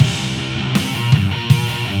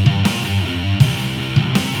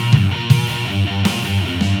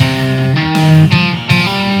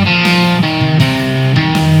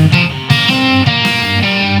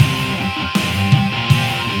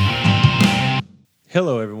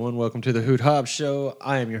Hello, everyone. Welcome to the Hoot Hobbs Show.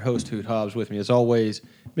 I am your host, Hoot Hobbs. With me, as always,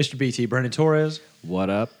 Mr. BT, Brandon Torres. What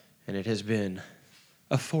up? And it has been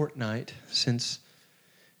a fortnight since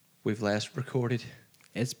we've last recorded.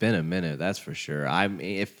 It's been a minute, that's for sure.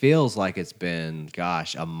 It feels like it's been,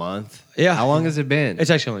 a month. Yeah. How long has it been? It's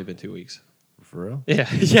actually only been 2 weeks. For real? Yeah,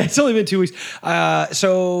 it's only been 2 weeks.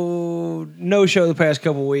 So no show the past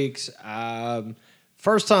couple weeks.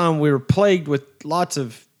 First time we were plagued with lots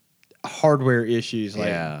of hardware issues,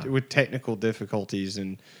 with technical difficulties,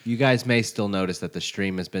 and you guys may still notice that the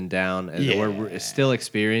stream has been down, and we're still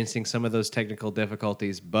experiencing some of those technical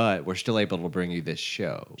difficulties, but we're still able to bring you this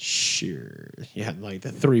show. Sure. Yeah, like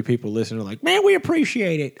the 3 people listening are like, man, we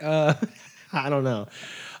appreciate it. I don't know.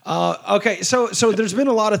 Okay, so there's been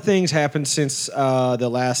a lot of things happen since the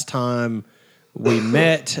last time we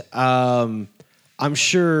met. I'm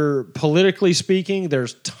sure, politically speaking,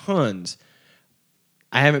 there's tons.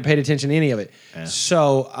 I haven't paid attention to any of it. Yeah.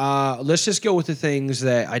 So let's just go with the things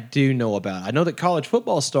that I do know about. I know that college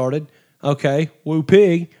football started. Okay, woo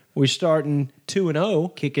pig. We're starting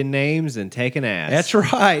 2-0. Kicking names and taking ass. That's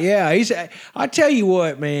right, yeah. I tell you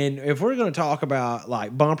what, man, if we're going to talk about,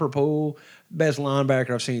 like, bumper pool, best linebacker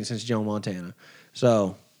I've seen since Joe Montana.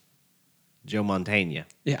 So... Joe Montana.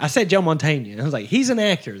 Yeah, I said Joe Montana. I was like, he's an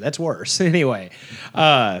actor. That's worse. Anyway,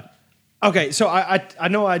 okay, so I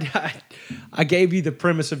know I gave you the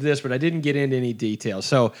premise of this, but I didn't get into any details.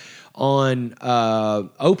 So on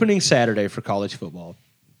opening Saturday for college football,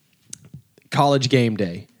 college game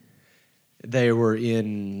day, they were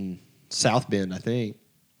in South Bend, I think.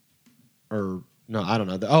 Or, no, I don't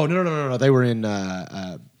know. Oh, no. They were in,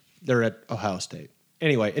 they're at Ohio State.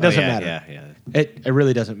 Anyway, it doesn't matter. Yeah. It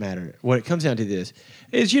really doesn't matter. What it comes down to this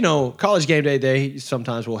is, college game day, they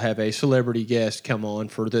sometimes will have a celebrity guest come on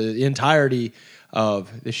for the entirety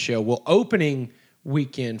of the show. Well, opening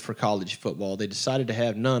weekend for college football, they decided to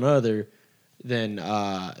have none other than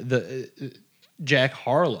the Jack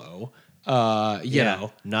Harlow.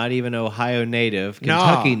 Not even Ohio native,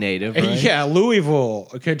 Kentucky native, right? Yeah, Louisville,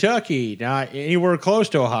 Kentucky, not anywhere close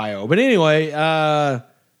to Ohio. But anyway,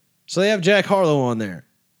 so they have Jack Harlow on there.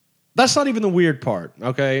 That's not even the weird part,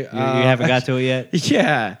 okay? You haven't got to it yet?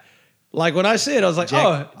 Yeah. Like when I said, I was like,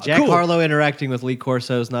 Jack cool. Harlow interacting with Lee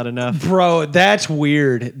Corso is not enough? Bro, that's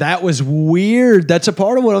weird. That was weird. That's a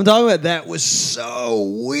part of what I'm talking about. That was so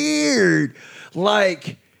weird.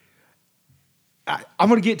 Like, I'm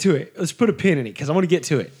going to get to it. Let's put a pin in it because I'm going to get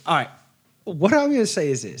to it. All right. What I'm going to say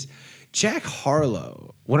is this. Jack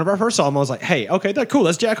Harlow, whenever I first saw him, I was like, hey, okay, that's cool.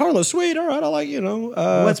 That's Jack Harlow. Sweet. All right. I like,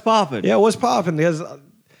 what's popping? Yeah, what's popping? Because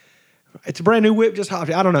it's a brand new whip just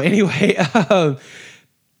hopped. I don't know. Anyway,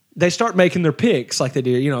 they start making their picks like they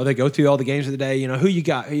do. They go through all the games of the day. Who you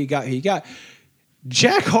got.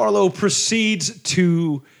 Jack Harlow proceeds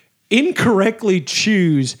to incorrectly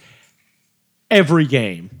choose every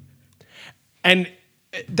game. And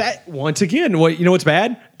that, once again, what's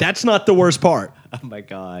bad? That's not the worst part. Oh, my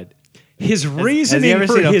God. His reasoning has he ever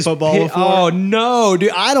for seen his football before? Oh no,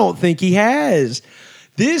 dude! I don't think he has.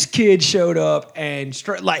 This kid showed up and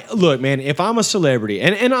look, man. If I'm a celebrity,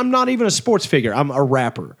 and I'm not even a sports figure, I'm a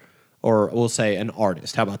rapper, or we'll say an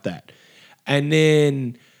artist. How about that? And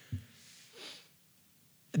then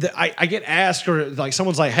I get asked, or like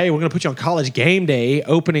someone's like, "Hey, we're gonna put you on college game day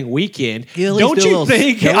opening weekend." Don't you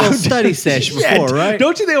think a little study session before, right?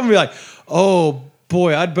 Don't you think I'm gonna be like, oh?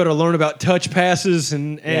 Boy, I'd better learn about touch passes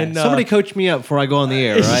and somebody coach me up before I go on the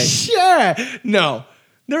air, right? Yeah. No.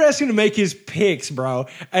 They're asking to make his picks, bro.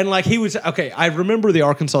 And like I remember the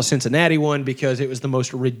Arkansas-Cincinnati one because it was the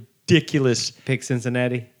most ridiculous. Pick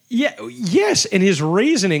Cincinnati? Yeah, yes. And his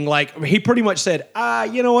reasoning, like he pretty much said,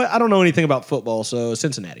 you know what? I don't know anything about football, so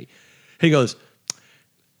Cincinnati. He goes,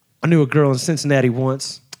 I knew a girl in Cincinnati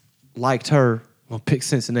once, liked her, I'll pick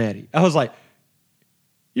Cincinnati. I was like,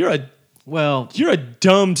 you're a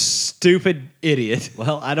dumb, stupid idiot.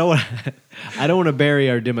 Well, I don't want to bury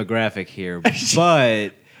our demographic here, but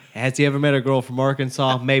has he ever met a girl from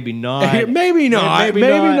Arkansas? Maybe not. Maybe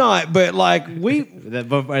not. But like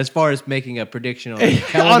but as far as making a prediction on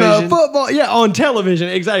television, on football, on television,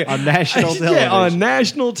 exactly, on national television, on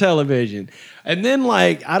national television, and then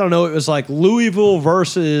I don't know, it was like Louisville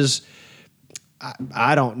versus.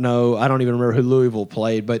 I don't know. I don't even remember who Louisville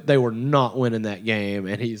played, but they were not winning that game.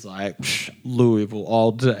 And he's like, Louisville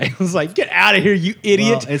all day. I was like, get out of here, you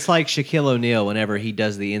idiot. Well, it's like Shaquille O'Neal whenever he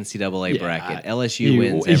does the NCAA bracket. LSU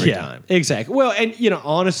wins every time. Exactly. Well, and,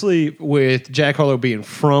 honestly, with Jack Harlow being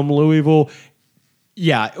from Louisville,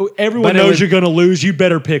 everyone knows you're going to lose. You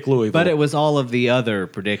better pick Louisville. But it was all of the other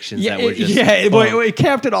predictions that were just it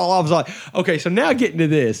capped it all off. I was like, okay, so now getting to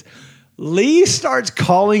this. Lee starts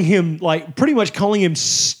calling him, like, pretty much calling him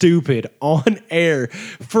stupid on air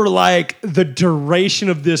for, like, the duration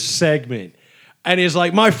of this segment. And he's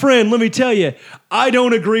like, my friend, let me tell you, I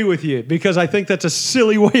don't agree with you because I think that's a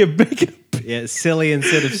silly way of making it. Yeah, silly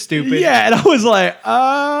instead of stupid. Yeah, and I was like,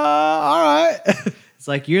 all right. It's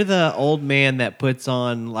like you're the old man that puts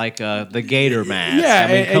on like the gator mask. Yeah,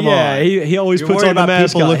 I mean, come on. He always You're puts worried on the about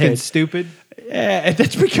mask. people looking stupid. Yeah, and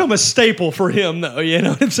that's become a staple for him, though. You know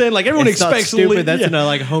what I'm saying? Like everyone It's not expects stupid. That's yeah. in a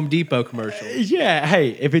like Home Depot commercial. Yeah, hey,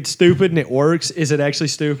 if it's stupid and it works, is it actually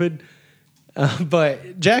stupid?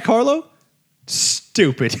 But Jack Harlow,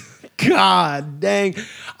 stupid. God dang.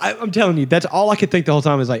 I'm telling you, that's all I could think the whole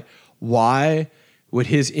time is like, why would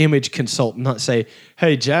his image consultant not say,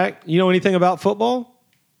 hey, Jack, you know anything about football?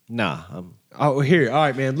 Nah. Oh, here. All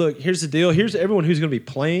right, man. Look, here's the deal. Here's everyone who's going to be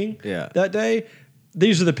playing that day.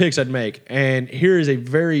 These are the picks I'd make. And here is a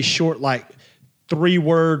very short, like,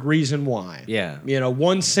 3-word reason why. Yeah. You know,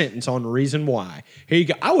 1 sentence on the reason why. Here you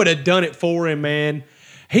go. I would have done it for him, man.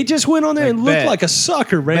 He just went on there and looked like a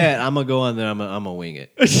sucker, man. I'm going to go on there. I'm going to wing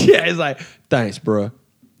it. Yeah, he's like, thanks, bro.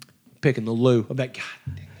 Picking the Lou. I'm like,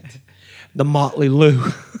 God dang it. The Motley Lou.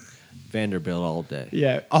 Vanderbilt all day.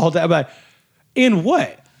 Yeah, all day. But in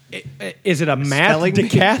what? Is it a math Spelling bee?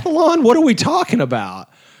 decathlon? What are we talking about?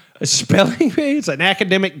 A spelling bee? It's an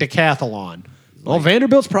academic decathlon. Well,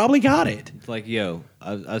 Vanderbilt's probably got it. It's like, yo,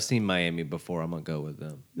 I've seen Miami before. I'm going to go with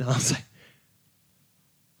them. And I was like,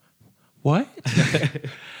 what?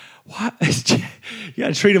 What? You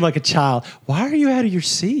got to treat him like a child. Why are you out of your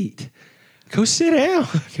seat? Go sit down.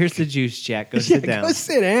 Here's the juice, Jack. Go sit down. Go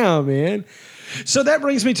sit down, man. So that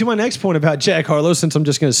brings me to my next point about Jack Harlow, since I'm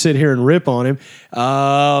just going to sit here and rip on him.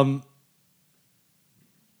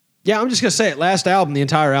 Yeah, I'm just going to say it. Last album, the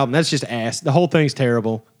entire album, that's just ass. The whole thing's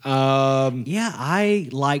terrible. Yeah, I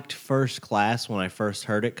liked First Class when I first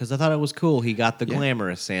heard it because I thought it was cool. He got the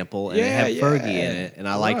Glamorous sample and it had Fergie in it, and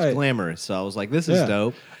I liked Glamorous. So I was like, this is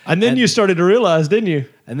dope. And then you started to realize, didn't you?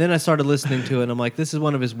 And then I started listening to it, and I'm like, this is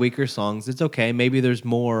one of his weaker songs. It's okay. Maybe there's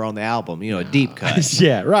more on the album, a deep cut.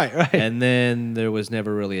 Yeah, right. And then there was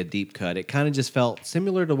never really a deep cut. It kind of just felt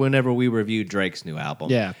similar to whenever we reviewed Drake's new album.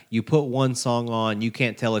 Yeah. You put one song on, you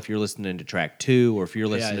can't tell if you're listening to track 2 or if you're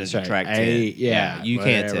listening to track 10. 8, you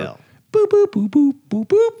can't tell. Boop, boop, boop, boop, boop,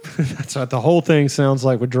 boop. That's what the whole thing sounds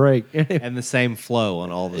like with Drake. And the same flow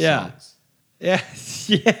on all the songs.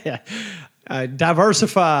 Yeah.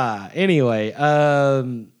 Diversify. Anyway,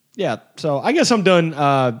 yeah. So I guess I'm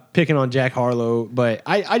done picking on Jack Harlow, but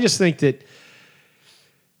I just think that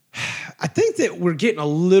we're getting a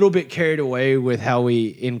little bit carried away with how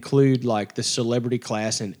we include like the celebrity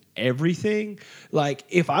class in everything. Like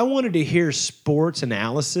if I wanted to hear sports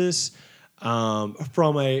analysis from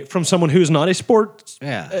someone who's not a sports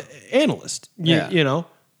analyst, you know.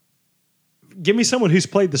 Give me someone who's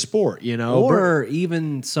played the sport, or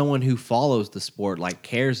even someone who follows the sport, like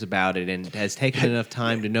cares about it and has taken enough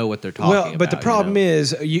time to know what they're talking about. Well, but the problem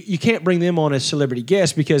is you can't bring them on as celebrity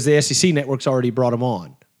guests because the SEC network's already brought them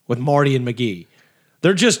on with Marty and McGee.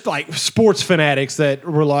 They're just like sports fanatics that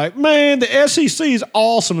were like, man, the SEC is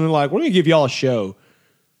awesome. And they're like, we're going to give y'all a show.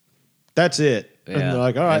 That's it. Yeah. And they're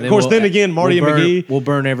like, all right. Of course, then again, Marty and McGee. We'll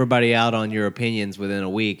burn everybody out on your opinions within a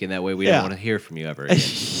week, and that way we don't want to hear from you ever again.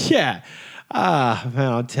 Yeah. Man,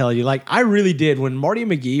 I'll tell you, like, I really did when Marty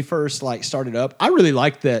and McGee first like started up. I really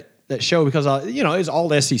liked that show because it was all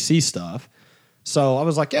SEC stuff. So I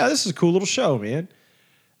was like, yeah, this is a cool little show, man.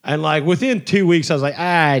 And like within 2 weeks, I was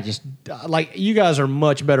like, you guys are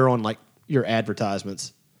much better on like your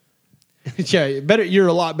advertisements. Yeah, better. You're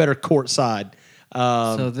a lot better courtside.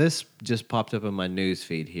 So this just popped up in my news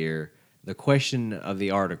feed here. The question of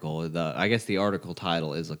the article, I guess the article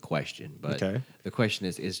title is a question, but the question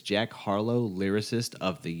is Jack Harlow lyricist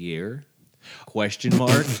of the year? Question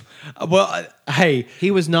mark. Well, hey.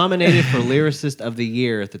 He was nominated for lyricist of the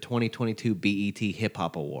year at the 2022 BET Hip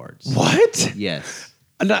Hop Awards. What? Yes.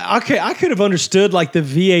 Okay, I could have understood like the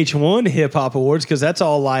VH1 Hip Hop Awards because that's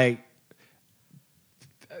all like.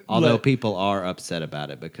 Although people are upset about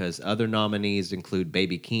it because other nominees include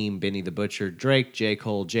Baby Keem, Benny the Butcher, Drake, J.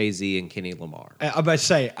 Cole, Jay-Z, and Kenny Lamar. I was about to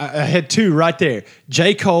say, I had 2 right there.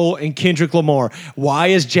 J. Cole and Kendrick Lamar. Why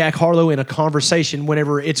is Jack Harlow in a conversation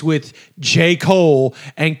whenever it's with J. Cole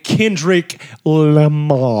and Kendrick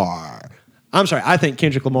Lamar? I'm sorry. I think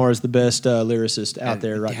Kendrick Lamar is the best lyricist out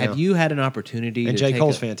there right now. Have you had an opportunity and J.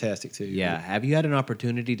 Cole's fantastic too. Yeah. Have you had an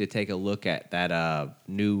opportunity to take a look at that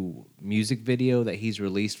new music video that he's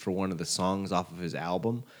released for one of the songs off of his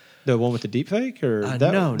album? The one with the deep fake, or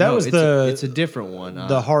that was it's a different one.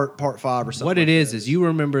 The Heart Part 5 or something. What it is you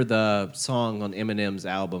remember the song on Eminem's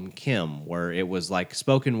album Kim, where it was like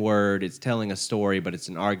spoken word. It's telling a story, but it's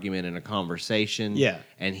an argument and a conversation. Yeah,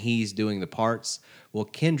 and he's doing the parts. Well,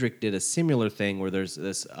 Kendrick did a similar thing where there's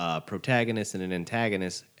this protagonist and an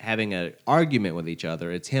antagonist having an argument with each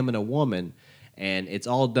other. It's him and a woman, and it's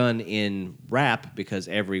all done in rap because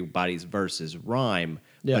everybody's verses rhyme.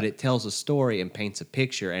 Yeah. But it tells a story and paints a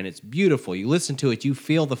picture, and it's beautiful. You listen to it, you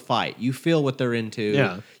feel the fight, you feel what they're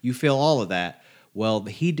into, you feel all of that. Well,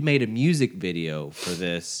 he made a music video for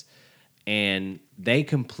this, and they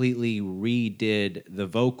completely redid the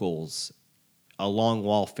vocals along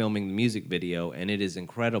while filming the music video, and it is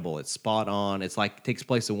incredible. It's spot on. It's like it takes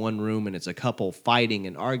place in one room, and it's a couple fighting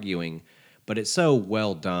and arguing, but it's so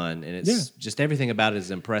well done, and it's just everything about it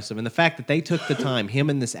is impressive. And the fact that they took the time,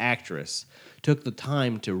 him and this actress took the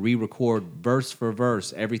time to re-record verse for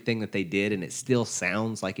verse everything that they did, and it still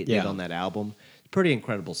sounds like it did on that album. Pretty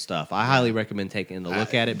incredible stuff. I highly recommend taking a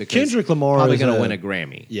look at it because Kendrick Lamar probably going to win a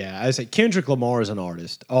Grammy. Yeah, I say Kendrick Lamar is an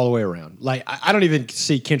artist all the way around. Like I don't even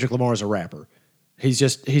see Kendrick Lamar as a rapper. He's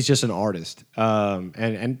just an artist.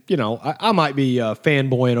 And you know, I might be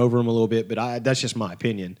fanboying over him a little bit, but that's just my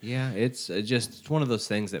opinion. Yeah, it's one of those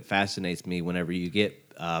things that fascinates me whenever you get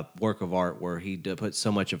work of art where he puts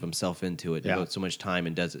so much of himself into it, devotes so much time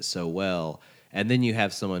and does it so well. And then you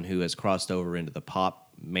have someone who has crossed over into the pop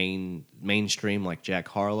mainstream like Jack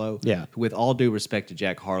Harlow. Yeah. With all due respect to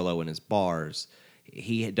Jack Harlow and his bars,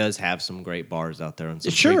 he does have some great bars out there. And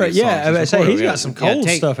some I say he's got some cold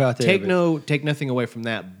stuff out there. Take nothing away from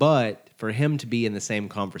that, but for him to be in the same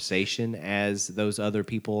conversation as those other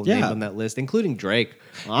people named on that list, including Drake,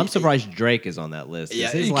 I'm surprised Drake is on that list.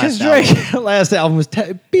 Yeah, because Drake's last album was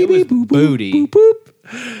booty. Boop,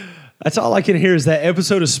 boop. That's all I can hear is that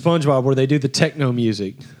episode of SpongeBob where they do the techno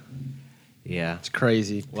music. Yeah. It's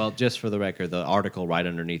crazy. Well, just for the record, the article right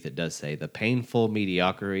underneath it does say the painful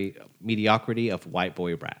mediocrity of white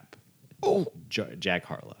boy rap. Oh. Jack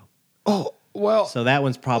Harlow. Oh, well. So that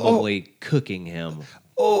one's probably cooking him.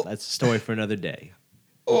 Oh. That's a story for another day.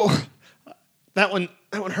 Oh. That one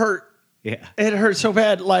hurt. Yeah. It hurt so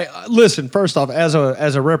bad. Like, listen, first off, as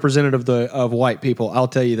a representative of white people, I'll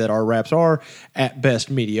tell you that our raps are at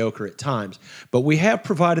best mediocre at times. But we have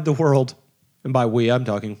provided the world, and by we, I'm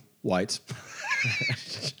talking whites.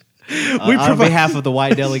 On behalf of the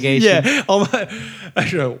white delegation.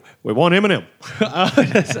 We want Eminem.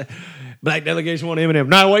 Black delegation want Eminem.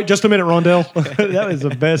 No, wait, just a minute, Rondell. That was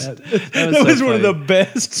the best. That was one of the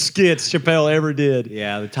best skits Chappelle ever did.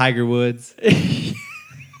 Yeah, the Tiger Woods.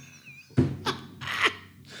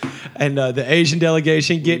 And the Asian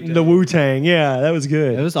delegation getting the Wu-Tang. Yeah, that was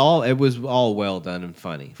good. It was all well done and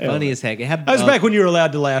funny. Funny as heck. That was back when you were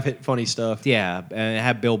allowed to laugh at funny stuff. Yeah, and it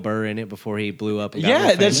had Bill Burr in it before he blew up. And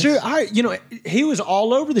got that's true. He was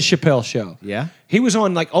all over the Chappelle show. Yeah, he was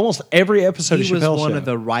on like almost every episode of Chappelle show. He was one of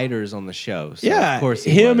the writers on the show. So yeah, of course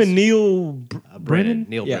him and Neil Brennan.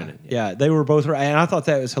 Neil Brennan. Yeah, they were both, and I thought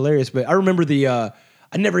that was hilarious. But I remember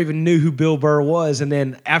I never even knew who Bill Burr was. And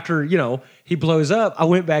then after, he blows up, I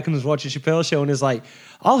went back and was watching Chappelle's show and it's like,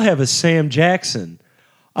 I'll have a Sam Jackson.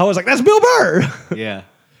 I was like, that's Bill Burr. Yeah.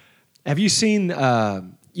 Have you seen,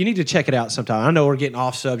 you need to check it out sometime. I know we're getting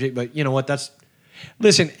off subject, but you know what?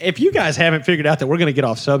 Listen, if you guys haven't figured out that we're going to get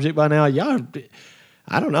off subject by now, y'all,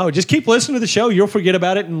 I don't know. Just keep listening to the show. You'll forget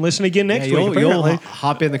about it and listen again next week. You'll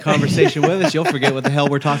hop in the conversation with us. You'll forget what the hell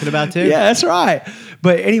we're talking about too. Yeah, that's right.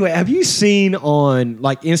 But anyway, have you seen on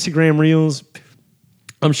like Instagram Reels?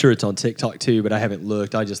 I'm sure it's on TikTok too, but I haven't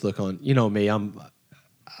looked. I just look on. You know me.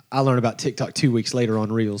 I learn about TikTok 2 weeks later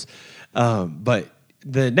on Reels. But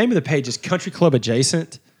the name of the page is Country Club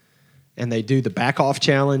Adjacent. And they do the back off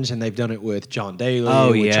challenge, and they've done it with John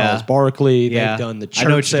Daly, with Charles Barkley. Yeah. They've done the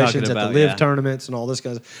church sessions at the live tournaments and all this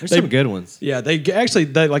kind of stuff. There's some good ones. Yeah, they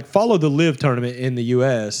like follow the live tournament in the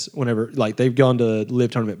U.S. whenever like they've gone to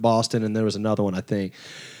live tournament Boston, and there was another one I think.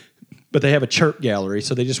 But they have a chirp gallery,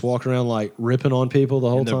 so they just walk around like ripping on people the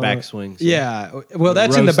whole time. Their backswings. Yeah, well,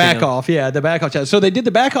 that's in the back off. Yeah, the back off challenge. So they did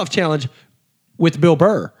the back off challenge with Bill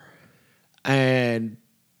Burr, and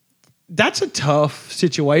that's a tough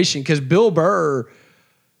situation because Bill Burr,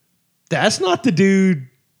 that's not the dude.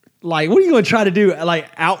 Like, what are you going to try to do? Like,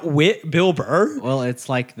 outwit Bill Burr? Well, it's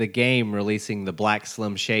like the game releasing the Black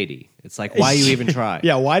Slim Shady. It's like, why you even try?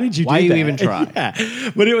 Yeah, why did you do that? Why you even try?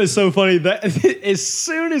 Yeah, but it was so funny that as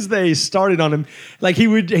soon as they started on him, like,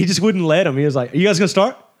 he just wouldn't let him. He was like, are you guys going to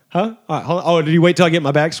start? Huh? All right, hold on. Oh, did you wait till I get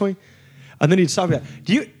my backswing? And then he'd stop.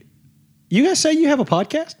 Do you guys say you have a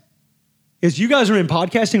podcast? Is you guys are in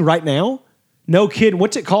podcasting right now? No kidding.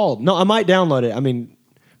 What's it called? No, I might download it. I mean,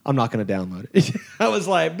 I'm not going to download it. I was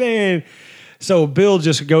like, man. So Bill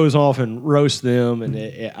just goes off and roasts them, and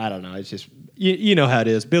I don't know. It's just you know how it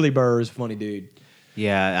is. Billy Burr is a funny dude.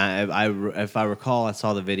 Yeah, if I recall, I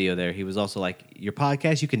saw the video there. He was also like, "Your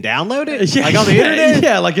podcast, you can download it, yeah, like on the internet."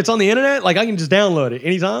 Yeah, like it's on the internet. Like I can just download it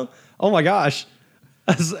anytime. Oh my gosh!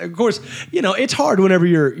 Of course, it's hard whenever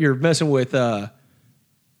you're messing with a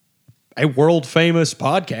world famous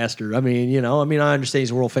podcaster. I mean, I understand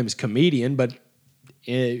he's a world famous comedian, but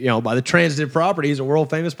by the transitive property, he's a world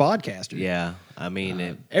famous podcaster. Yeah, I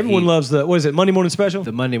mean, everyone loves what is it, Monday Morning Special?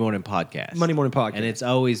 The Monday Morning Podcast. Monday Morning Podcast. And it's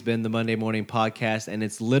always been the Monday Morning Podcast, and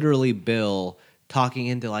it's literally Bill talking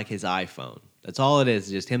into like his iPhone. That's all it is,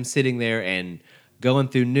 just him sitting there and going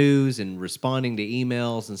through news and responding to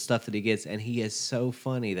emails and stuff that he gets. And he is so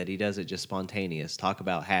funny that he does it just spontaneous. Talk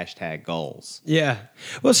about #goals. Yeah.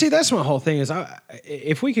 Well, see, that's my whole thing is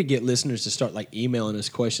if we could get listeners to start like emailing us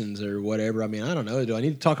questions or whatever, I mean, I don't know. Do I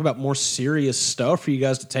need to talk about more serious stuff for you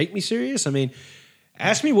guys to take me serious? I mean,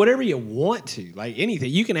 ask me whatever you want to, like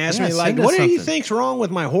anything. You can ask me like, what do you think's wrong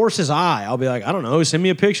with my horse's eye? I'll be like, I don't know. Send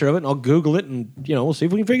me a picture of it and I'll Google it and, we'll see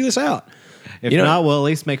if we can figure this out. If not, we'll at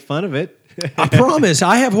least make fun of it. I promise.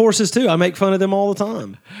 I have horses too. I make fun of them all the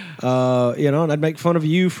time. And I'd make fun of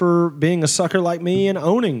you for being a sucker like me and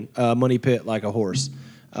owning a money pit like a horse.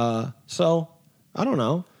 So I don't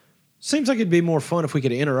know. Seems like it'd be more fun if we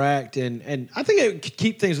could interact, and I think it could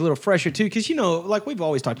keep things a little fresher too. Because like we've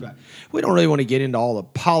always talked about, we don't really want to get into all the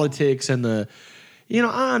politics and the.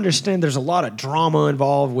 I understand there's a lot of drama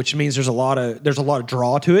involved, which means there's a lot of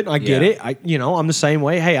draw to it. And I get it. I'm the same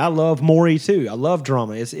way. Hey, I love Maury too. I love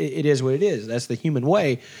drama. It is what it is. That's the human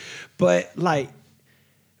way. But like,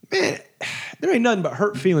 man, there ain't nothing but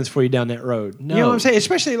hurt feelings for you down that road. No. You know what I'm saying?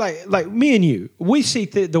 Especially like me and you. We see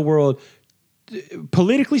the world,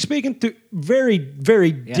 politically speaking, very,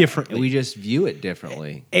 very differently. We just view it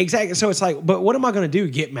differently. Exactly. So it's like, but what am I going to do?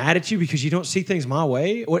 Get mad at you because you don't see things my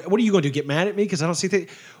way? What are you going to do? Get mad at me because I don't see things?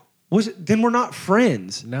 Then we're not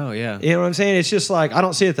friends. No, yeah. You know what I'm saying? It's just like, I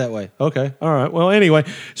don't see it that way. Okay. All right. Well, anyway.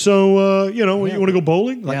 So, you want to go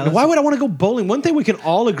bowling? Like, why would I want to go bowling? One thing we can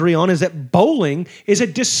all agree on is that bowling is a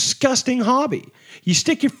disgusting hobby. You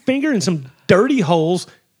stick your finger in some dirty holes.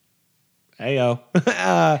 Heyo.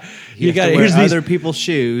 You got to wear other people's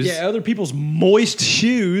shoes. Yeah, other people's moist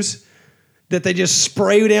shoes that they just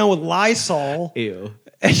spray down with Lysol. Ew.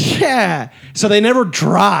 Yeah. So they never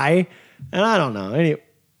dry. And I don't know. Anyway,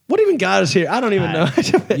 what even got us here? I don't even know.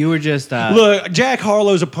 You were just... Look, Jack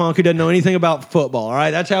Harlow's a punk who doesn't know anything about football, all right?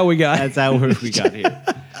 That's how we got here.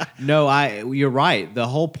 No, you're right. The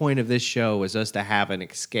whole point of this show was us to have an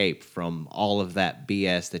escape from all of that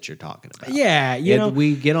BS that you're talking about. Yeah,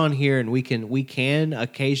 we get on here and we can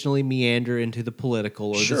occasionally meander into the political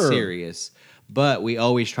or the serious, but we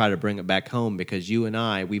always try to bring it back home because you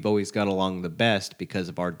and we've always got along the best because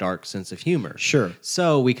of our dark sense of humor. Sure.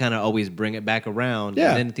 So we kind of always bring it back around.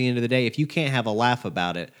 Yeah. And then at the end of the day, if you can't have a laugh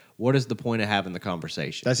about it, what is the point of having the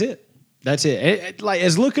conversation? That's it. Like,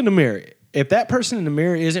 as look in the mirror. If that person in the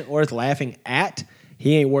mirror isn't worth laughing at,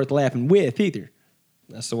 he ain't worth laughing with either.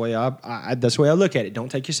 That's the way that's the way I look at it. Don't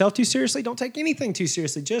take yourself too seriously. Don't take anything too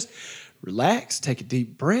seriously. Just relax, take a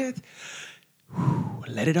deep breath,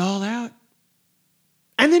 let it all out.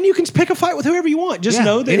 And then you can pick a fight with whoever you want. Just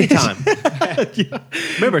know that anytime.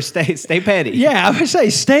 Remember, stay petty. Yeah, I would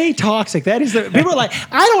say stay toxic. That is people are like,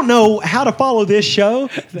 I don't know how to follow this show.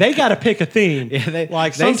 They got to pick a theme.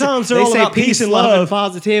 Yeah, sometimes they're all about peace and love and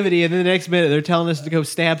positivity, and then the next minute they're telling us to go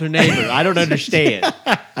stab their neighbor. I don't understand.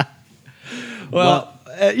 Well,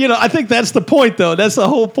 I think that's the point, though. That's the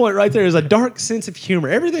whole point right there. Is a dark sense of humor.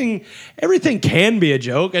 Everything can be a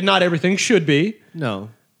joke, and not everything should be.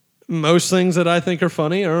 No. Most things that I think are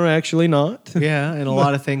funny are actually not. Yeah, and a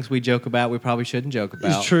lot of things we joke about we probably shouldn't joke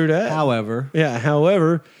about. It's true that.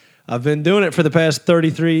 However, I've been doing it for the past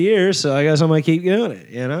 33 years, so I guess I'm going to keep doing it,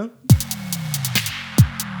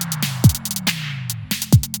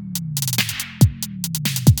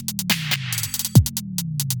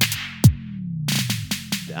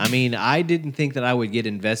 I mean, I didn't think that I would get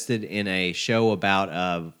invested in a show about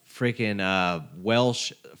a freaking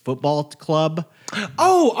Welsh football club.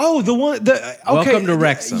 Oh, the one. Okay. Welcome to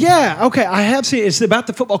Wrexham. Yeah, okay. I have seen it. It's about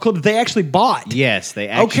the football club that they actually bought. Yes, they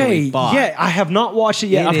actually bought. Yeah, I have not watched it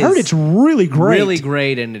yet. I've heard it's really great. Really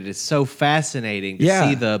great, and it is so fascinating to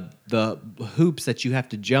see the the hoops that you have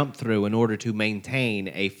to jump through in order to maintain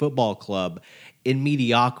a football club in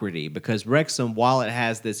mediocrity, because Wrexham, while it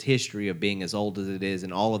has this history of being as old as it is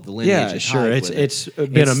and all of the lineage, it's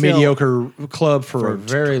been a mediocre club for a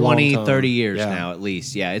very 20, long time. 30 years now at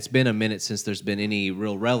least. Yeah, it's been a minute since there's been any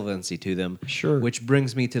real relevancy to them. Sure. Which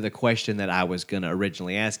brings me to the question that I was going to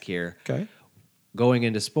originally ask here. Okay. Going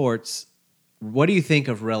into sports, what do you think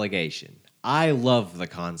of relegation? I love the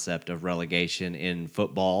concept of relegation in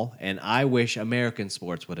football, and I wish American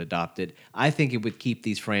sports would adopt it. I think it would keep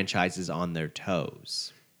these franchises on their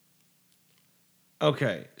toes.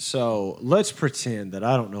 Okay, so let's pretend that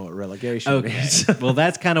I don't know what relegation is. Well,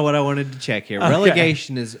 that's kind of what I wanted to check here.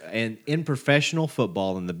 Relegation is, and in professional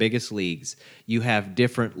football, in the biggest leagues, you have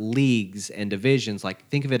different leagues and divisions. Like,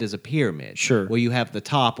 think of it as a pyramid. Sure. Well, you have the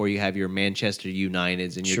top where you have your Manchester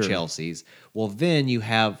Uniteds and your Chelseas. Well, then you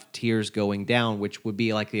have tiers going down, which would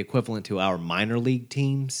be like the equivalent to our minor league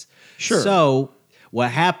teams. Sure. So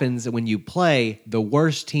what happens when you play, the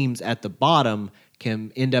worst teams at the bottom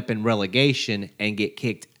can end up in relegation and get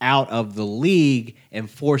kicked out of the league and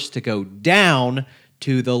forced to go down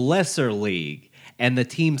to the lesser league. And the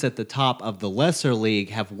teams at the top of the lesser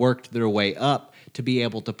league have worked their way up to be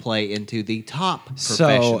able to play into the top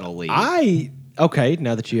professional league. Okay,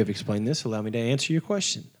 now that you have explained this, allow me to answer your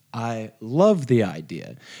question. I love the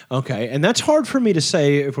idea. Okay, and that's hard for me to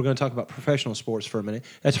say if we're going to talk about professional sports for a minute.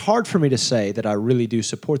 That's hard for me to say that I really do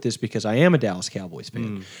support this because I am a Dallas Cowboys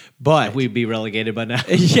fan. But we'd be relegated by now.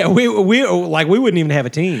 Yeah, we wouldn't even have a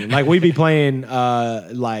team. Like we'd be playing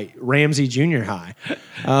like Ramsey Junior High.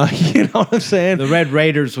 You know what I'm saying? The Red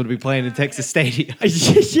Raiders would be playing in Texas Stadium.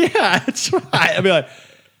 Yeah, that's right. I'd be like,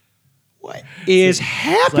 what is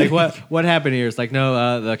happening? Like what happened here? It's like,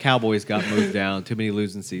 no, the Cowboys got moved down. Too many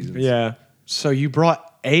losing seasons. Yeah. So you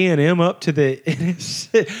brought A&M up to the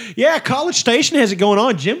yeah, College Station has it going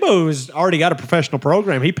on. Jimbo's already got a professional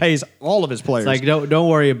program. He pays all of his players. It's like don't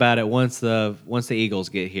worry about it. Once the Eagles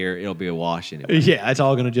get here, it'll be a wash anyway. Yeah, it's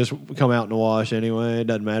all going to just come out in a wash anyway. It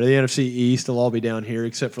doesn't matter. The NFC East will all be down here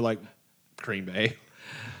except for like Green Bay.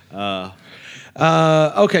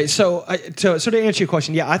 Okay, so to answer your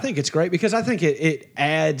question, yeah, I think it's great because I think it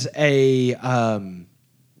adds an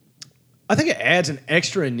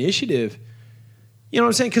extra initiative. You know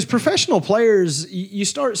what I'm saying? Because professional players, you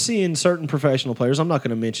start seeing certain professional players. I'm not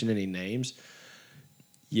going to mention any names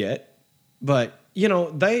yet, but you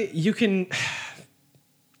know you can.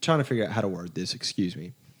 Trying to figure out how to word this. Excuse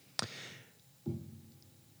me.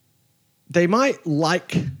 They might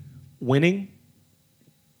like winning,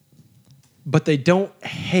 but they don't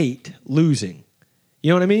hate losing.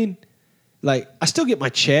 You know what I mean? Like, I still get my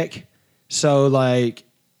check. So, like,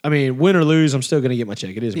 I mean, win or lose, I'm still going to get my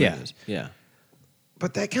check. It is what it is. Yeah.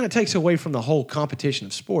 But that kind of takes away from the whole competition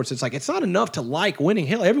of sports. It's like, it's not enough to like winning.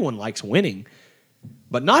 Hell, everyone likes winning.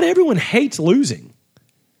 But not everyone hates losing.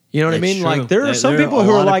 You know what I mean? True. Like, there are some people who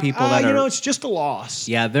are like, it's just a loss.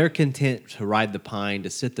 Yeah, they're content to ride the pine, to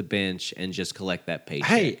sit the bench, and just collect that paycheck.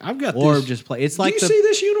 Hey, I've got or this. Just play. It's like do you see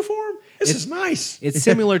this uniform? This is nice. It's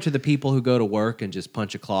similar to the people who go to work and just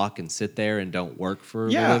punch a clock and sit there and don't work for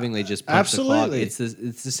a living. They just punch the clock. It's the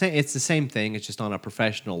same. It's the same thing. It's just on a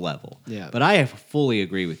professional level. Yeah. But I fully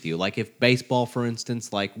agree with you. Like if baseball, for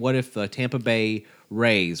instance, like what if the Tampa Bay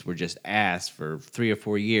Rays were just asked for 3 or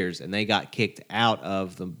 4 years and they got kicked out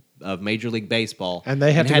of Major League Baseball, and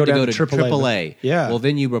they had to go to AAA. Yeah. Well,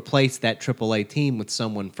 then you replace that AAA team with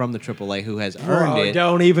someone from the AAA who has earned it.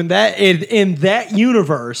 Don't even that in that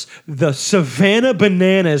universe, the Savannah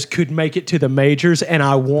Bananas could make it to the majors, and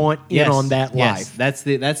I want in on that life. That's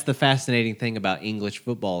the fascinating thing about English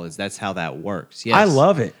football is that's how that works. Yes, I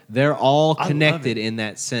love it. They're all connected in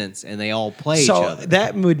that sense, and they all play each other. So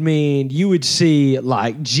that would mean you would see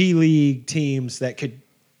like G League teams that could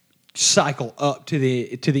cycle up to the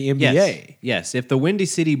NBA. Yes. If the Windy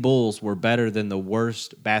City Bulls were better than the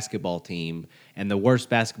worst basketball team and the worst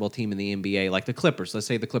basketball team in the NBA, like the Clippers, let's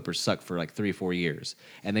say the Clippers sucked for like 3 or 4 years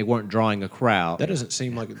and they weren't drawing a crowd. That doesn't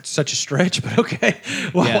seem like such a stretch, but okay.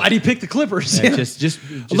 Why do you pick the Clippers? Yeah, just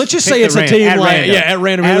let's just say it's a team at random.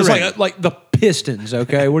 At it's random. like the Pistons,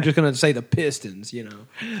 okay? We're just going to say the Pistons, you know.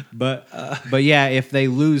 But yeah, if they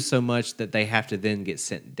lose so much that they have to then get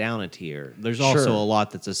sent down a tier, there's also a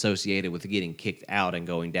lot that's associated with getting kicked out and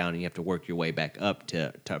going down, and you have to work your way back up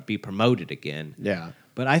to be promoted again. Yeah.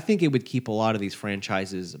 But I think it would keep a lot of these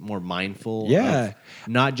franchises more mindful of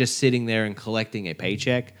not just sitting there and collecting a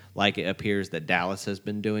paycheck like it appears that Dallas has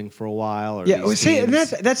been doing for a while. Or and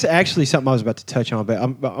that's actually something I was about to touch on, but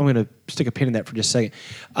I'm going to stick a pin in that for just a second.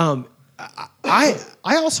 I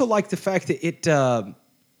also like the fact that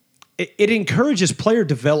it encourages player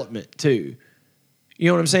development too. You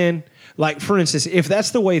know what I'm saying? Like, for instance, if that's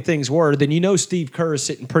the way things were, then Steve Kerr is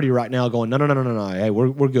sitting pretty right now going, no. Hey,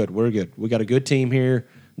 we're good. We're good. We got a good team here.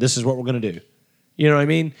 This is what we're going to do. You know what I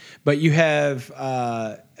mean? But you have,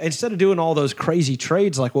 instead of doing all those crazy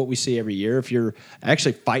trades like what we see every year, if you're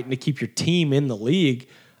actually fighting to keep your team in the league,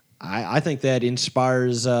 I think that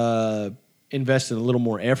inspires investing a little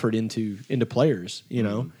more effort into players, you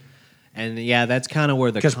know? And, yeah, that's kind of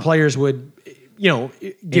where because players would –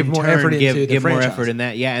 give more effort into the franchise. More effort in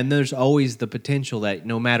that. Yeah, and there's always the potential that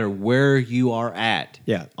no matter where you are at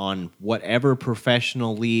on whatever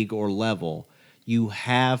professional league or level, you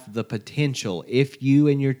have the potential, if you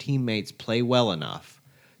and your teammates play well enough,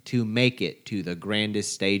 to make it to the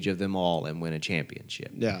grandest stage of them all and win a championship.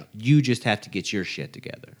 Yeah. You just have to get your shit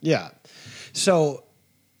together. Yeah. So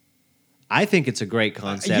I think it's a great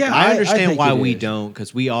concept. I understand why we don't,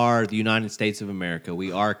 because we are the United States of America.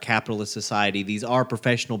 We are a capitalist society. These are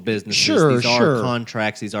professional businesses. These are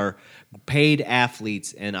contracts. These are paid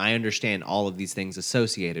athletes, and I understand all of these things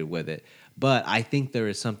associated with it. But I think there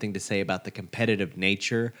is something to say about the competitive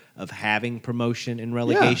nature of having promotion and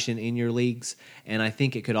relegation in your leagues. And I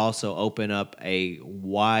think it could also open up a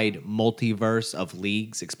wide multiverse of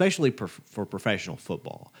leagues, especially for professional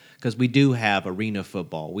football. Because we do have arena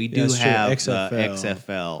football. We do have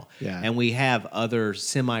XFL. And we have other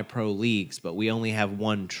semi-pro leagues, but we only have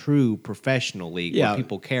one true professional league where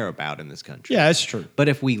people care about in this country. Yeah, that's true. But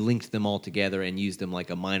if we linked them all together and used them like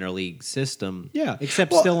a minor league system,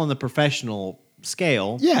 except still on the professional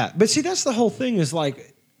scale. Yeah, but see, that's the whole thing is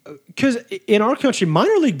like, because in our country,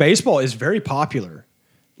 minor league baseball is very popular.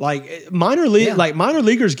 Like minor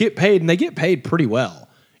leaguers get paid, and they get paid pretty well.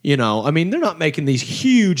 You know, I mean, they're not making these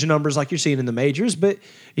huge numbers like you're seeing in the majors, but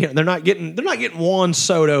they're not getting Juan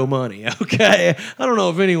Soto money. Okay, I don't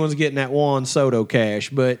know if anyone's getting that Juan Soto cash,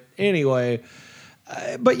 but anyway.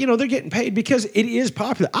 But, they're getting paid because it is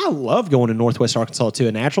popular. I love going to Northwest Arkansas to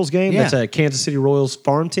a Naturals game. Yeah. That's a Kansas City Royals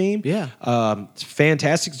farm team. Yeah. It's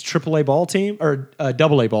fantastic. It's a AAA ball team or a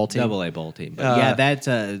AA ball team. AA ball team. But that's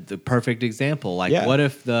the perfect example. Like, what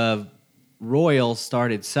if the Royals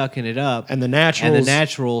started sucking it up and the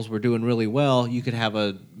Naturals were doing really well? You could have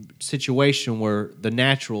a situation where the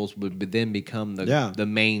Naturals would then become the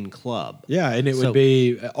main club. Yeah, and it would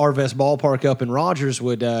be Arvest Ballpark up in Rogers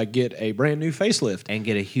would get a brand new facelift. And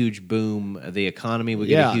get a huge boom. The economy would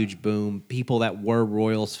get a huge boom. People that were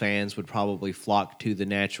Royals fans would probably flock to the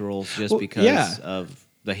Naturals just because of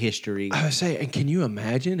the history. I would say, and can you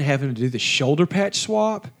imagine having to do the shoulder patch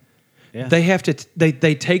swap? Yeah. They have to.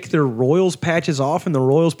 They take their Royals patches off, and the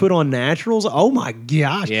Royals put on Naturals. Oh my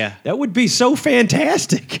gosh! Yeah, that would be so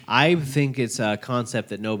fantastic. I think it's a concept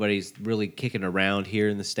that nobody's really kicking around here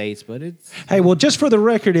in the States, but it's. Hey, well, just for the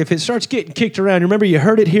record, if it starts getting kicked around, remember you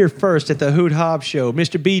heard it here first at the Hoot Hob Show.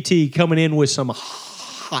 Mr. BT coming in with some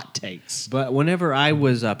hot takes. But whenever I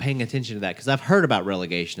was paying attention to that, because I've heard about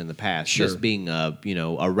relegation in the past, just being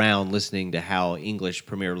around listening to how English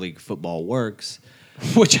Premier League football works.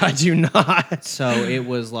 Which I do not. So it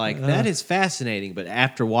was like, that is fascinating. But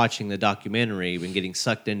after watching the documentary and getting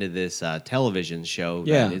sucked into this television show,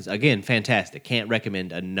 that is, again, fantastic. Can't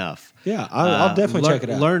recommend enough. Yeah, I'll definitely check it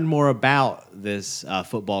out. Learn more about this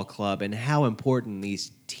football club and how important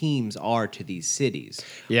these teams are to these cities.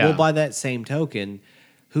 Yeah. Well, by that same token,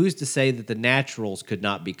 who's to say that the Naturals could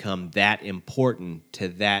not become that important to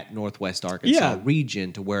that Northwest Arkansas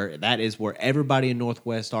region, to where that is where everybody in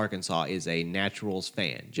Northwest Arkansas is a Naturals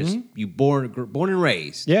fan? Just you born and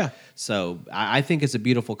raised. Yeah. So I think it's a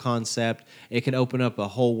beautiful concept. It can open up a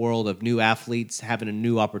whole world of new athletes having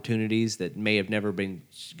new opportunities that may have never been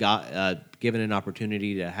given an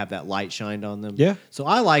opportunity to have that light shined on them. Yeah. So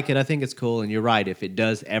I like it. I think it's cool. And you're right. If it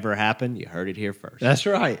does ever happen, you heard it here first. That's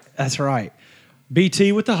right. That's right.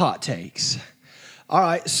 BT with the hot takes. All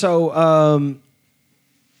right, so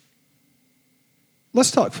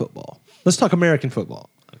let's talk football. Let's talk American football.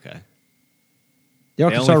 Okay. The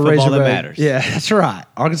Arkansas only football Razorbacks. that matters. Yeah, that's right.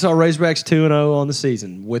 Arkansas Razorbacks 2-0 on the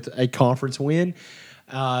season with a conference win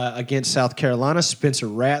against South Carolina. Spencer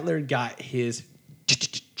Rattler got his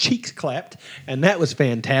cheeks clapped, and that was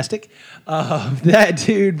fantastic. That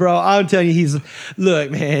dude, bro, I'm telling you,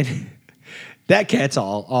 look, man, that cat's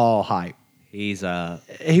all hype. He was all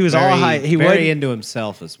high. He very into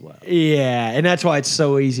himself as well. Yeah, and that's why it's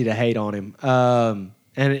so easy to hate on him.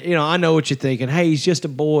 And I know what you're thinking. Hey, he's just a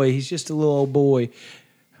boy. He's just a little old boy.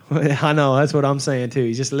 I know that's what I'm saying too.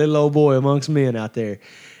 He's just a little old boy amongst men out there.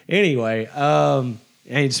 Anyway,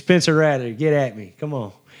 and Spencer Rattler, get at me. Come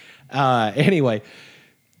on. Anyway.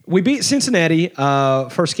 We beat Cincinnati,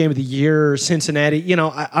 first game of the year. Cincinnati,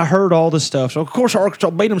 I heard all this stuff. So, of course, Arkansas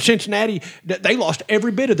beat them. Cincinnati, they lost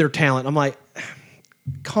every bit of their talent. I'm like,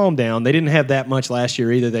 calm down. They didn't have that much last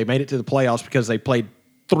year either. They made it to the playoffs because they played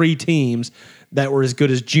 3 teams that were as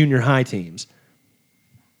good as junior high teams.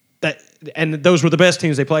 And those were the best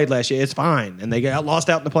teams they played last year. It's fine. And they got lost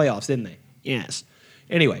out in the playoffs, didn't they? Yes.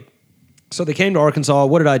 Anyway, so they came to Arkansas.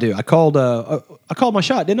 What did I do? I called my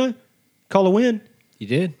shot, didn't I? Call a win. You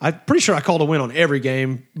did? I'm pretty sure I called a win on every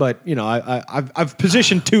game, but I've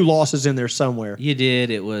positioned 2 losses in there somewhere. You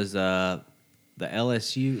did. It was the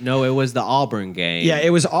LSU. No, it was the Auburn game. Yeah,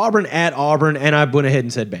 it was Auburn at Auburn, and I went ahead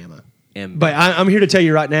and said Bama. But I'm here to tell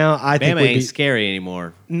you right now, I think Bama ain't scary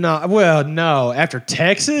anymore. No. After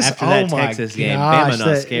Texas, after that Texas game, Bama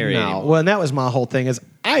not scary anymore. Well, and that was my whole thing. Is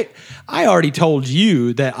I already told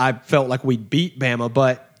you that I felt like we'd beat Bama,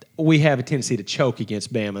 but we have a tendency to choke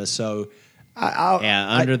against Bama. So,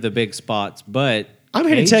 under the big spots. But I'm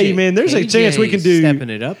here to tell you, man, there's a chance we can do stepping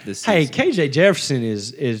it up this season. Hey, KJ Jefferson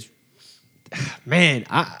is man.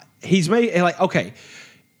 He's made okay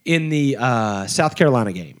in the South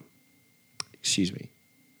Carolina game. Excuse me.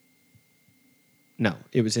 No,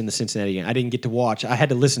 it was in the Cincinnati game. I didn't get to watch. I had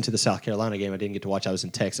to listen to the South Carolina game. I didn't get to watch. I was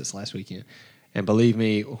in Texas last weekend. And believe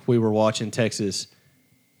me, we were watching Texas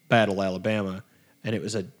battle Alabama, and it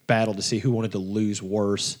was a battle to see who wanted to lose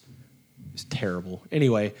worse. It was terrible.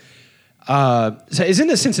 Anyway, so it's in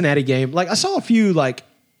the Cincinnati game. I saw a few,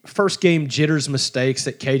 first game jitters mistakes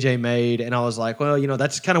that KJ made, and I was like, well,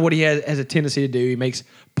 that's kind of what he has a tendency to do. He makes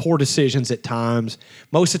poor decisions at times.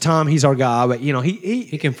 Most of the time, he's our guy, but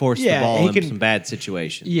he can force the ball in some bad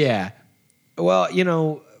situations. Yeah. Well,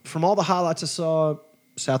 from all the highlights I saw,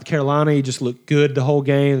 South Carolina, he just looked good the whole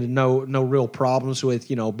game. No real problems with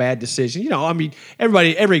bad decisions.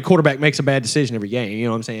 Every quarterback makes a bad decision every game. You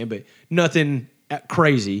know what I'm saying? But nothing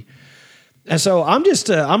crazy. And so I'm just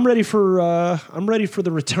I'm ready for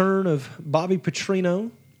the return of Bobby Petrino.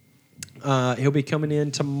 He'll be coming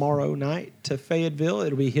in tomorrow night to Fayetteville.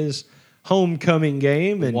 It'll be his homecoming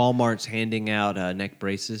game. And Walmart's handing out neck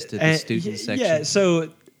braces to the student section. Yeah, so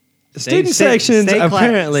student sections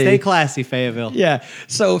apparently stay classy, Fayetteville. Yeah,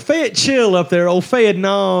 so Fayette chill up there, old Fayette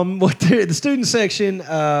Nom. The student section,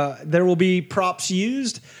 there will be props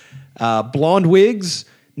used, blonde wigs,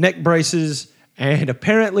 neck braces, and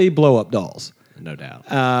apparently blow-up dolls. No doubt.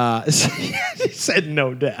 He said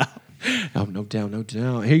no doubt. Oh, no doubt, no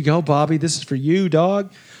doubt. Here you go, Bobby. This is for you,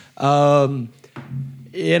 dog.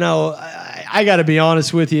 I got to be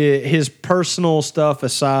honest with you. His personal stuff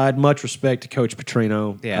aside, much respect to Coach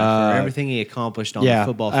Petrino. Yeah, for everything he accomplished on the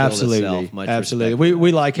football field itself. Much respect.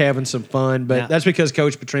 We like having some fun, but that's because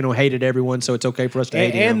Coach Petrino hated everyone, so it's okay for us to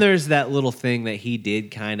hate him. And there's that little thing that he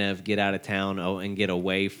did kind of get out of town and get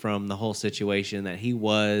away from the whole situation, that he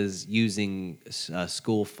was using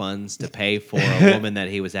school funds to pay for a woman that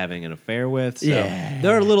he was having an affair with. So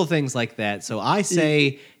there are little things like that. So I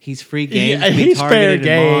say he's free game. He's fair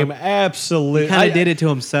game. Absolutely. He kind of did it to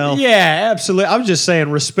himself. Yeah, absolutely. I'm just saying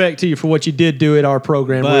respect to you for what you did do at our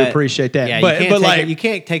program. We appreciate that. Yeah, you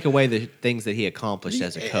can't take away the things that he accomplished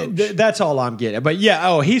as a coach. That's all I'm getting. But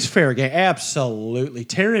he's fair game. Absolutely.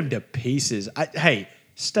 Tear him to pieces. Hey,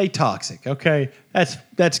 stay toxic, okay?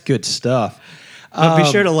 That's good stuff. But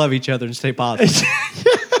be sure to love each other and stay positive.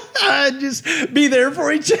 Just be there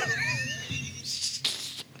for each other.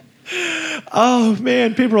 Oh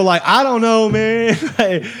man, people are like, I don't know, man.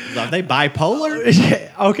 Are they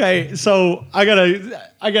bipolar? Okay, so I gotta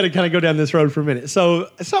kind of go down this road for a minute. So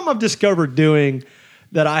something I've discovered doing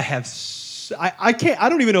that I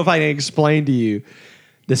don't even know if I can explain to you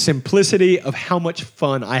the simplicity of how much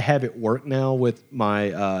fun I have at work now with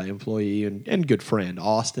my employee and good friend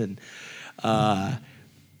Austin.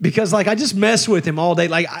 Because I just mess with him all day.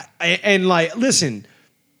 Listen.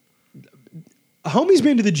 Homie's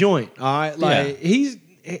been to the joint, all right? He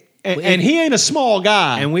ain't a small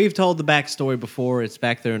guy. And we've told the backstory before. It's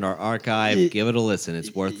back there in our archive. Give it a listen.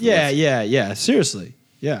 It's worth it. Yeah. Seriously.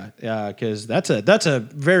 Yeah, because that's a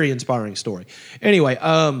very inspiring story. Anyway,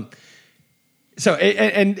 so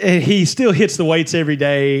and he still hits the weights every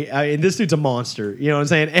day. And this dude's a monster, you know what I'm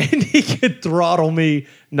saying? And he could throttle me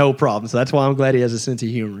no problem. So that's why I'm glad he has a sense of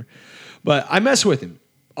humor. But I mess with him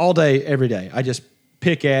all day, every day. I just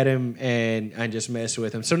pick at him and just mess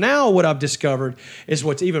with him. So now what I've discovered is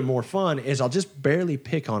what's even more fun is I'll just barely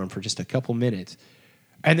pick on him for just a couple minutes.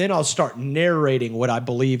 And then I'll start narrating what I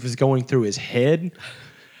believe is going through his head.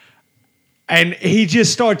 And he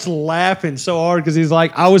just starts laughing so hard because he's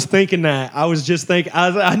like, I was thinking that. I was just thinking,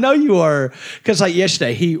 I know you are. Because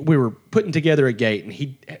yesterday, we were putting together a gate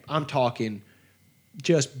and I'm talking,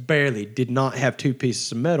 just barely did not have 2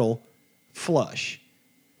 pieces of metal flush.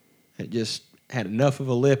 It just had enough of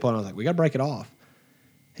a lip on it. I was like, we got to break it off.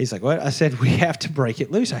 He's like, what? I said, we have to break it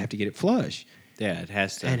loose. I have to get it flush. Yeah, it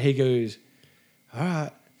has to. And he goes, all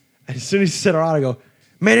right. And as soon as he said all right, I go,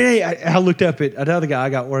 man, it ain't. I looked up at another guy I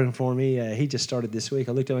got working for me. He just started this week.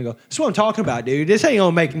 I looked at him and go, that's what I'm talking about, dude. This ain't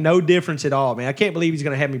going to make no difference at all, man. I can't believe he's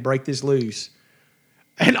going to have me break this loose.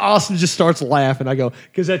 And Austin just starts laughing. I go,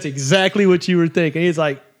 because that's exactly what you were thinking. He's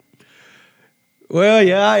like, well,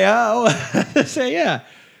 yeah. I said, yeah.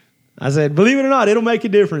 I said, believe it or not, it'll make a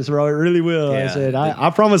difference, bro. It really will. Yeah, I said, I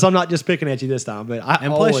promise I'm not just picking at you this time. But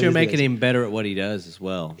and plus, you're making him better at what he does as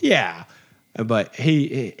well. Yeah. But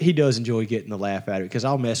he does enjoy getting the laugh out of it because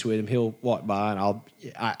I'll mess with him. He'll walk by and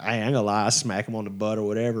I ain't gonna lie, I smack him on the butt or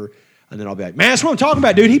whatever. And then I'll be like, man, that's what I'm talking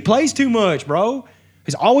about, dude. He plays too much, bro.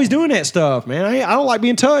 He's always doing that stuff, man. I don't like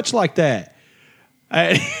being touched like that.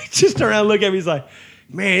 And he just turn around and look at me. He's like,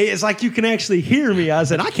 man, it's like you can actually hear me. I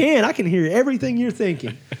said, I can hear everything you're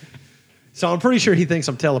thinking. So I'm pretty sure he thinks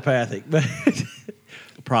I'm telepathic. But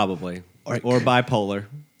probably. Or bipolar.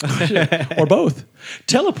 Or both.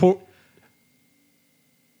 Telepolar?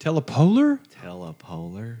 Telepolar?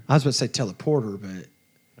 I was about to say teleporter,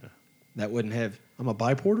 but that wouldn't have... I'm a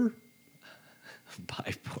biporter?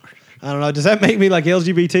 Biporter. I don't know. Does that make me like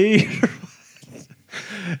LGBT?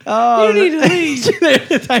 You need to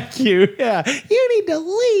leave. Thank you. Yeah. You need to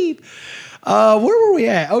leave. Where were we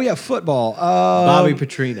at? Oh, yeah, football. Bobby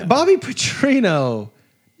Petrino.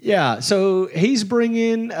 Yeah, so he's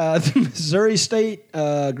bringing the Missouri State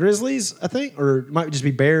Grizzlies, I think, or it might just be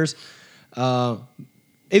Bears.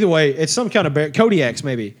 Either way, it's some kind of bear. Kodiaks,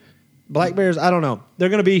 maybe. Black Bears, I don't know. They're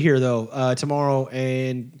going to be here, though, tomorrow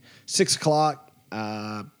and 6 o'clock.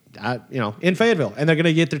 In Fayetteville, and they're going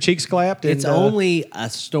to get their cheeks clapped. It's only a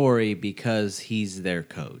story because he's their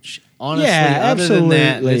coach. Honestly, yeah, other absolutely.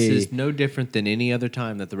 than that, this is no different than any other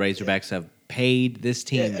time that the Razorbacks have paid this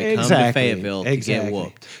team to come to Fayetteville to get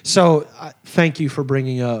whooped. So thank you for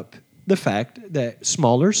bringing up the fact that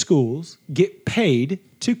smaller schools get paid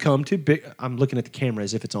to come to big... I'm looking at the camera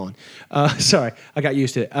as if it's on. Sorry, I got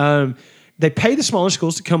used to it. They pay the smaller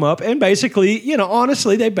schools to come up, and basically,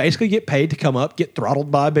 honestly, they basically get paid to come up, get throttled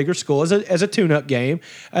by a bigger school as a tune-up game,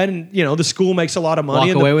 and the school makes a lot of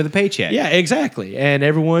money. Walk away with a paycheck. Yeah, exactly, and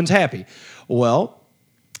everyone's happy. Well,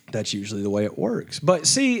 that's usually the way it works. But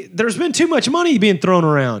see, there's been too much money being thrown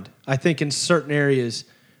around, I think, in certain areas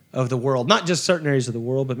of the world. Not just certain areas of the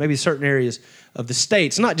world, but maybe certain areas of the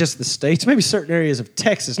states. Not just the states, maybe certain areas of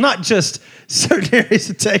Texas. Not just certain areas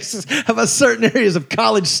of Texas. How about certain areas of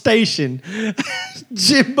College Station?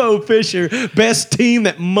 Jimbo Fisher, best team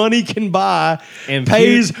that money can buy, and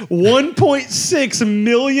pays $1.6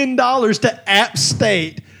 million to App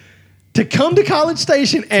State to come to College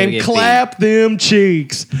Station and clap them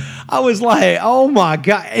cheeks. I was like, oh my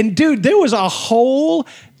God. And dude, there was a whole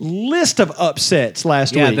list of upsets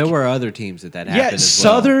last week. Yeah, there were other teams that happened as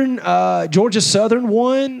Southern, Georgia Southern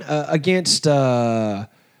won against an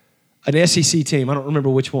SEC team. I don't remember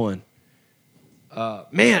which one.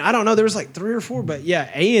 Man, I don't know. There was like 3 or 4, but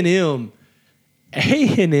yeah, A&M.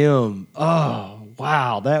 Oh,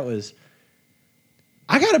 wow. That was...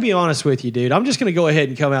 I got to be honest with you, dude. I'm just going to go ahead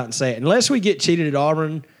and come out and say it. Unless we get cheated at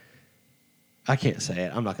Auburn, I can't say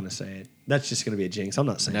it. I'm not going to say it. That's just going to be a jinx. I'm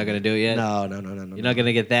not saying it. You're not going to do it yet? No. You're not going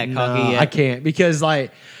to get that cocky yet? I can't because, I'm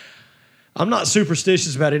not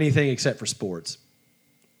superstitious about anything except for sports.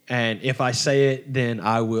 And if I say it, then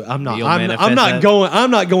I will. I'm not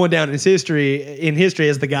going down in history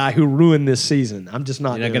as the guy who ruined this season. I'm just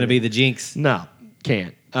not. You're not going to be the jinx. No,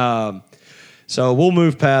 can't. So we'll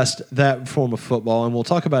move past that form of football, and we'll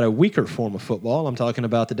talk about a weaker form of football. I'm talking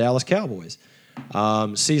about the Dallas Cowboys.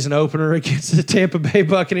 Season opener against the Tampa Bay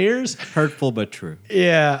Buccaneers. Hurtful but true.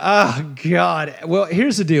 Yeah. Oh, God. Well,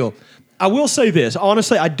 here's the deal. I will say this.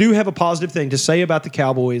 Honestly, I do have a positive thing to say about the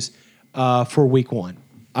Cowboys for week 1.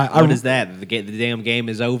 What is that? The damn game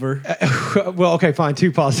is over? Well, okay, fine.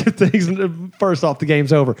 2 positive things. First off, the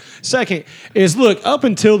game's over. Second is, look, up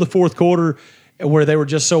until the fourth quarter, where they were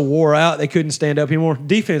just so wore out they couldn't stand up anymore,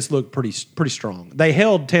 defense looked pretty strong. They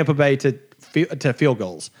held Tampa Bay to field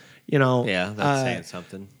goals. Yeah, that's saying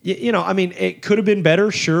something. It could have been better,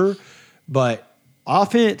 sure, but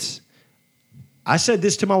offense. I said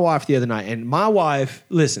this to my wife the other night, and my wife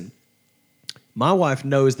knows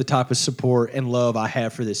the type of support and love I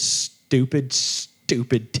have for this stupid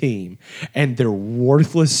team and their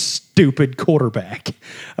worthless, stupid quarterback.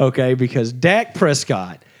 Okay, because Dak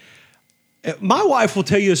Prescott. My wife will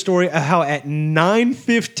tell you a story of how at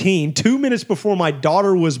 9:15, 2 minutes before my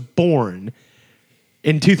daughter was born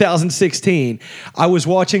in 2016, I was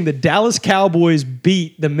watching the Dallas Cowboys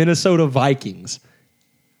beat the Minnesota Vikings.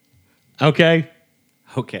 Okay?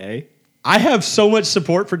 I have so much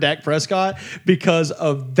support for Dak Prescott because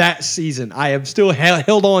of that season. I have still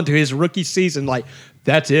held on to his rookie season. Like,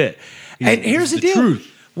 that's it. And here's the deal.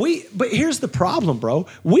 Truth. But here's the problem, bro.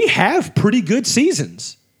 We have pretty good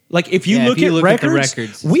seasons. Like, if you look at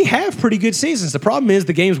records, we have pretty good seasons. The problem is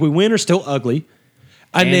the games we win are still ugly.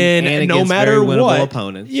 And no matter what.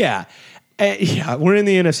 Opponents. Yeah. We're in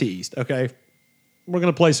the NFC East, okay? We're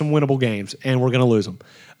going to play some winnable games, and we're going to lose them.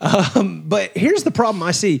 But here's the problem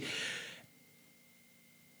I see.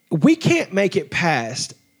 We can't make it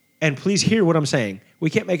past, and please hear what I'm saying, we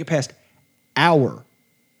can't make it past our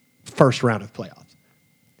first round of playoffs.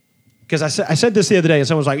 Because I said this the other day, and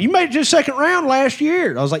someone was like, you made it to the second round last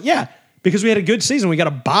year. I was like, yeah, because we had a good season. We got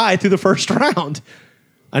to bye through the first round.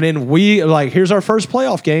 And then here's our first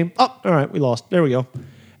playoff game. Oh, all right, we lost. There we go.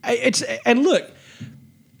 And look,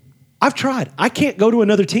 I've tried. I can't go to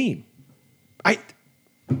another team.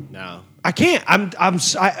 No. I can't.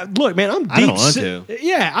 Look, man. I'm deep. I don't want to.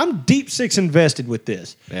 Yeah, I'm deep six invested with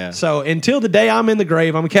this. Yeah. So until the day I'm in the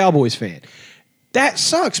grave, I'm a Cowboys fan. That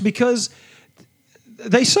sucks because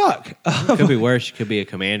they suck. Could be worse. You could be a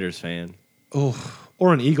Commanders fan. Oh,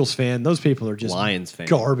 or an Eagles fan. Those people are just Lions fan.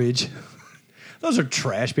 Garbage. Those are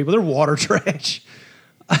trash people. They're water trash.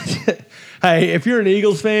 Hey, if you're an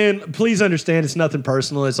Eagles fan, please understand it's nothing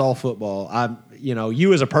personal. It's all football.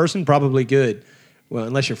 You as a person probably good. Well,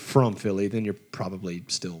 unless you're from Philly, then you're probably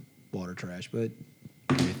still water trash. But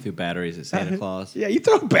you threw batteries at Santa Claus. Yeah, you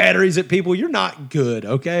throw batteries at people. You're not good,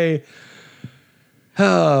 okay?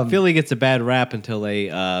 Philly gets a bad rap until they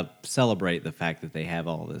celebrate the fact that they have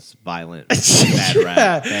all this violent,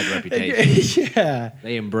 bad reputation. Yeah.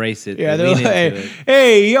 They embrace it. Yeah, they're like,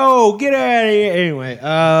 hey, yo, get out of here. Anyway,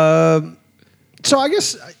 so I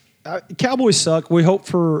guess Cowboys suck. We hope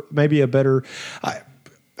for maybe a better...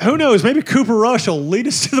 who knows? Maybe Cooper Rush will lead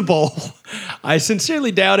us to the bowl. I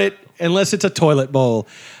sincerely doubt it unless it's a toilet bowl.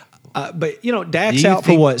 But, Dak's out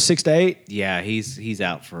for what, 6 to 8? Yeah, he's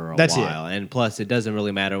out for a while. And plus, it doesn't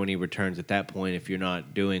really matter when he returns at that point if you're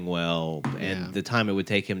not doing well. And the time it would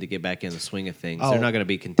take him to get back in the swing of things, they're not going to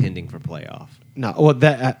be contending for playoff. No, well,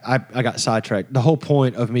 I got sidetracked. The whole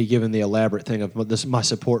point of me giving the elaborate thing of my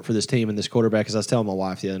support for this team and this quarterback is I was telling my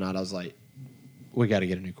wife the other night, I was like, we got to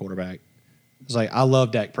get a new quarterback. I was like, I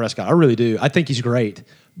love Dak Prescott. I really do. I think he's great.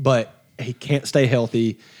 But he can't stay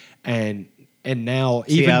healthy. And now,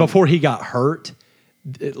 before he got hurt,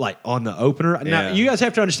 like on the opener, now you guys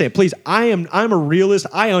have to understand, please, I'm a realist.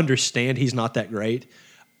 I understand he's not that great.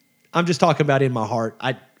 I'm just talking about in my heart.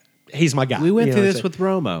 He's my guy. We went through this with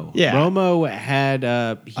Romo. Yeah. Romo had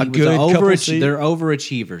they're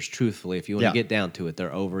overachievers, truthfully. If you want to get down to it,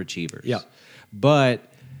 they're overachievers. Yeah. But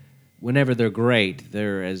whenever they're great,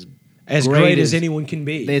 they're as great as anyone can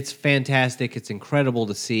be. It's fantastic. It's incredible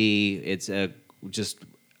to see. It's just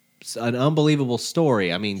an unbelievable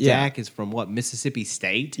story. I mean, Dak is from Mississippi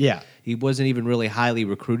State? Yeah. He wasn't even really highly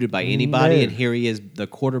recruited by anybody, and here he is, the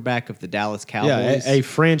quarterback of the Dallas Cowboys. Yeah, a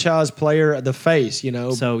franchise player, the face,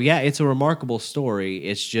 So, it's a remarkable story.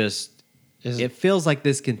 It's just, it feels like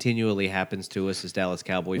this continually happens to us as Dallas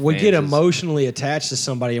Cowboy fans. We get emotionally attached to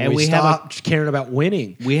somebody, and we stop caring about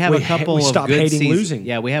winning. We have a couple of stop good hating seasons. Losing.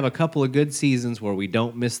 Yeah, we have a couple of good seasons where we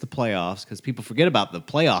don't miss the playoffs because people forget about the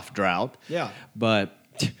playoff drought. Yeah. But...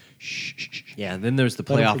 Yeah, and then there's the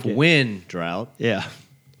playoff win drought. Yeah.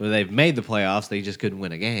 Where they've made the playoffs, they just couldn't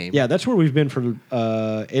win a game. Yeah, that's where we've been for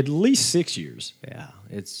at least 6 years. Yeah,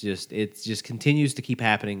 it just continues to keep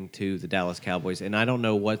happening to the Dallas Cowboys, and I don't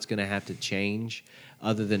know what's going to have to change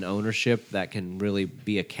other than ownership that can really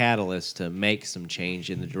be a catalyst to make some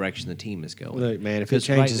change in the direction the team is going. Look, man, if it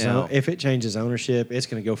changes ownership, it's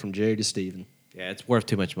going to go from Jerry to Steven. Yeah, it's worth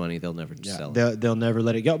too much money. They'll never sell it. They'll never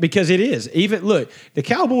let it go because it is. Even look, the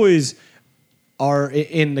Cowboys are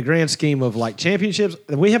in the grand scheme of like championships.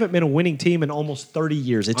 We haven't been a winning team in almost 30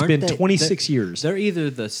 years. It's been 26 years. They're either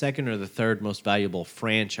the second or the third most valuable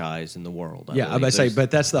franchise in the world. I would say, but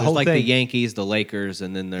that's the whole thing. Like the Yankees, the Lakers,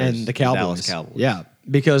 and then there's the Cowboys. Dallas Cowboys. Yeah,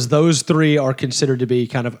 because those three are considered to be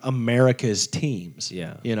kind of America's teams.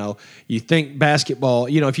 Yeah. You think basketball,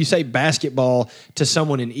 if you say basketball to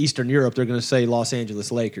someone in Eastern Europe, they're going to say Los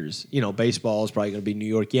Angeles Lakers. Baseball is probably going to be New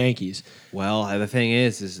York Yankees. Well, the thing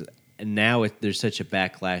is now there's such a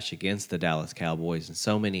backlash against the Dallas Cowboys and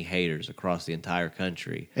so many haters across the entire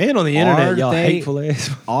country. And on the internet, y'all hateful ass.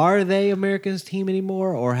 Are they America's team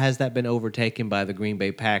anymore, or has that been overtaken by the Green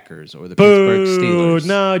Bay Packers or the Pittsburgh Steelers?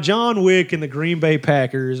 No, John Wick and the Green Bay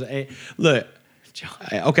Packers. Look,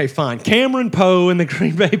 okay, fine. Cameron Poe and the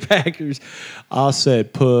Green Bay Packers. I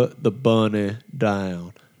said, put the bunny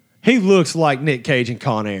down. He looks like Nick Cage and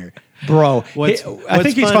Con Air. Bro, I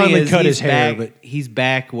think he's finally cut his hair. But he's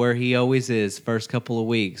back where he always is. First couple of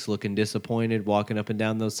weeks, looking disappointed, walking up and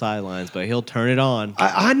down those sidelines. But he'll turn it on.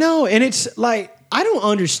 I know, and it's like I don't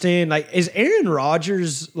understand. Like, is Aaron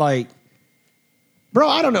Rodgers like? Bro,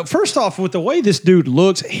 I don't know. First off, with the way this dude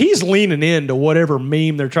looks, he's leaning into whatever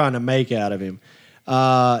meme they're trying to make out of him.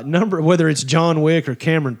 Whether it's John Wick or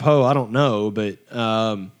Cameron Poe, I don't know, but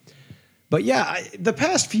yeah, the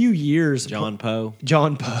past few years, John Poe,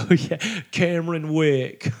 yeah, Cameron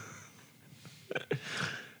Wick,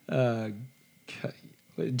 John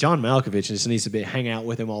Malkovich just needs to hang out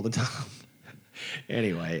with him all the time.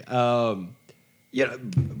 Anyway, but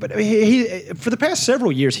I mean, he for the past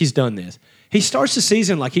several years he's done this. He starts the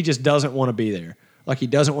season like he just doesn't want to be there. Like he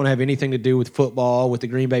doesn't want to have anything to do with football, with the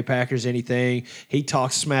Green Bay Packers, anything. He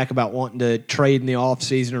talks smack about wanting to trade in the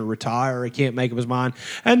offseason or retire. Or he can't make up his mind.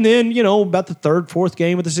 And then, about the third, fourth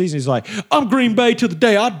game of the season, he's like, I'm Green Bay till the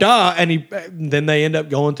day I die. And then they end up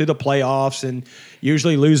going through the playoffs and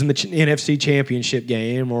usually losing the NFC Championship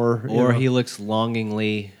game. Or he looks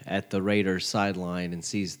longingly at the Raiders sideline and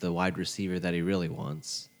sees the wide receiver that he really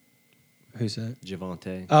wants. Who's that?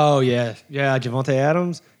 Javonte. Oh, yeah. Yeah, Javonte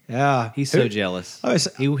Adams. Yeah. He's so jealous.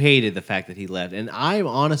 He hated the fact that he left. And I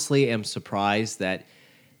honestly am surprised that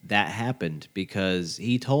happened because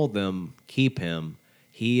he told them, keep him.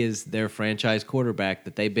 He is their franchise quarterback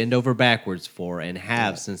that they bend over backwards for and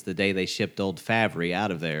have since the day they shipped old Favre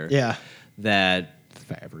out of there. Yeah. That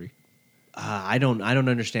Favre. I don't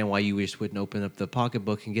understand why you just wouldn't open up the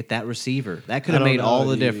pocketbook and get that receiver. That could have made all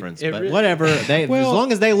the difference. But whatever. As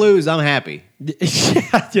long as they lose, I'm happy.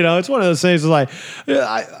 Yeah, it's one of those things like,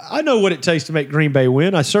 I know what it takes to make Green Bay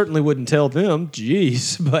win. I certainly wouldn't tell them.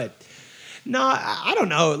 Jeez. But, no, I don't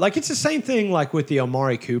know. Like, it's the same thing like with the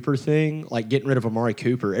Amari Cooper thing, like getting rid of Amari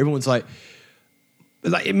Cooper. Everyone's like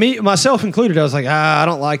me, myself included, I was like, I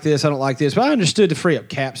don't like this. But I understood to free up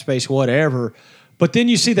cap space, whatever. But then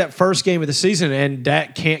you see that first game of the season, and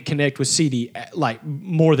Dak can't connect with CD like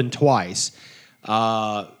more than twice.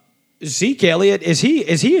 Zeke Elliott, is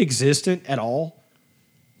he existent at all?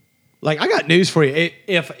 Like, I got news for you.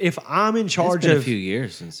 If I'm in charge of a few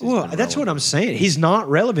years since he's been that's what I'm saying. He's not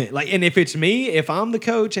relevant. Like, and if it's me, if I'm the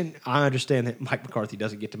coach, and I understand that Mike McCarthy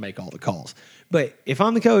doesn't get to make all the calls, but if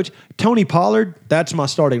I'm the coach, Tony Pollard, that's my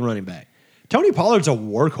starting running back. Tony Pollard's a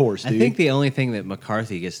workhorse, dude. I think the only thing that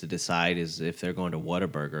McCarthy gets to decide is if they're going to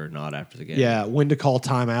Whataburger or not after the game. Yeah, when to call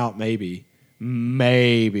timeout, maybe.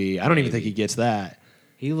 I don't even think he gets that.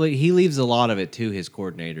 He leaves a lot of it to his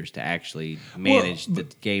coordinators to actually manage the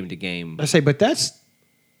game-to-game. I say, but that's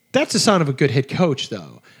a sign of a good head coach,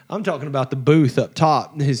 though. I'm talking about the booth up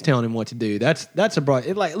top who's telling him what to do. That's a broad.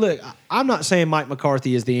 Look, I'm not saying Mike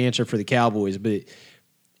McCarthy is the answer for the Cowboys, but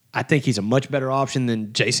I think he's a much better option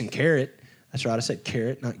than Jason Garrett. That's right. I said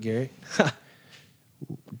carrot, not Garrett.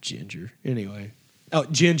 Ginger. Anyway. Oh,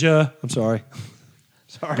 Ginger. I'm sorry.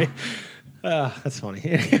 Sorry. That's funny.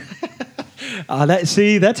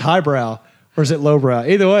 That's highbrow. Or is it lowbrow?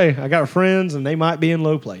 Either way, I got friends, and they might be in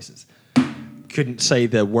low places. Couldn't say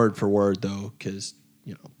the word for word, though, because,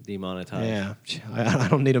 demonetized. Yeah. I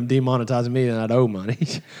don't need them demonetizing me, and I'd owe money.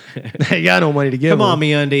 They got no money to give Come them. on,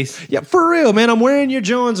 MeUndies. Yeah, for real, man. I'm wearing your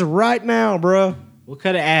Johns right now, bro. We'll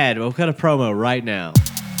cut an ad. We'll cut a promo right now.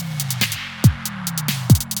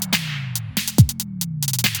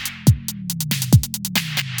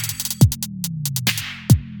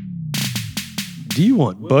 Do you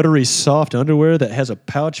want buttery soft underwear that has a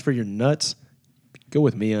pouch for your nuts? Go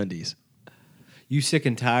with MeUndies. You sick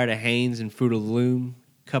and tired of Hanes and Fruit of the Loom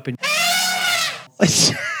cupping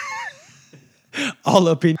all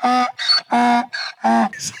up in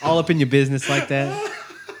your business like that?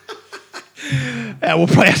 Yeah, we'll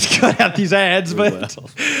probably have to cut out these ads, but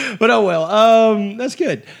oh well. That's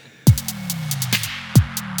good.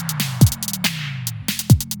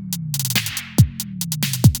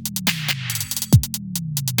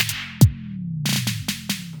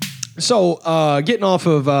 So, getting off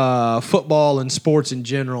of football and sports in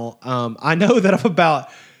general, I know that I'm about,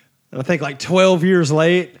 I think, like 12 years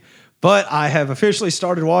late, but I have officially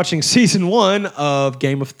started watching season 1 of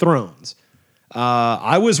Game of Thrones.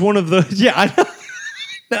 I was one of the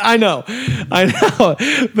I know.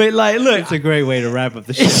 But look, it's a great way to wrap up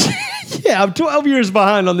the show. Yeah, I'm 12 years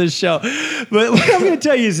behind on this show. But what I'm going to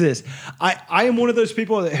tell you is this. I am one of those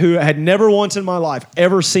people who had never once in my life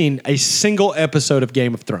ever seen a single episode of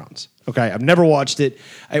Game of Thrones. Okay, I've never watched it.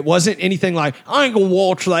 It wasn't anything like, I ain't going to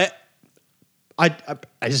watch that. I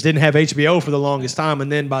just didn't have HBO for the longest time,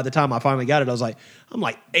 and then by the time I finally got it, I was like, I'm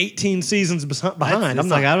like 18 seasons behind. I'm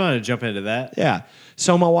like, I don't want to jump into that. Yeah.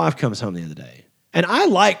 So my wife comes home the other day, and I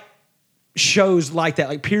like shows like that,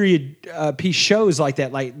 like period piece shows like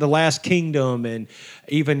that, like The Last Kingdom, and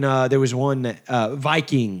even there was one that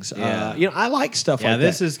Vikings. I like stuff like that. Yeah,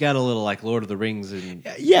 this has got a little like Lord of the Rings and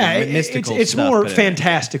mystical. It's stuff, more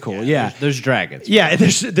fantastical. Yeah, there's dragons. Yeah,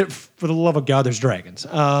 for the love of God, there's dragons.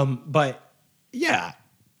 But yeah,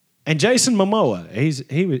 and Jason Momoa, he's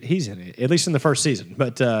in it, at least in the first season.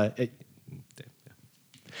 But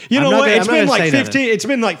you know what? It's been like 15. It's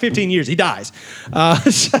been like 15 years. He dies.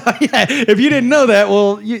 So yeah, if you didn't know that,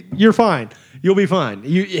 well, you're fine. You'll be fine.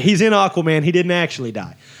 He's in Aquaman. He didn't actually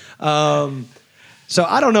die. So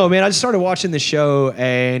I don't know, man. I just started watching the show,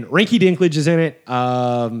 and Rinky Dinklage is in it.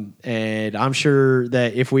 And I'm sure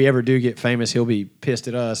that if we ever do get famous, he'll be pissed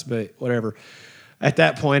at us. But whatever. At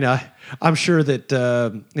that point, I'm sure that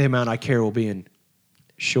the amount I care will be in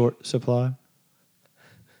short supply.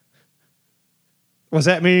 Was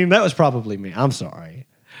that mean? That was probably me. I'm sorry.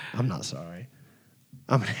 I'm not sorry.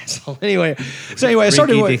 I'm an asshole. Anyway, I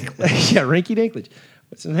started with Rinky Dinklage.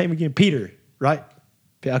 What's his name again? Peter, right?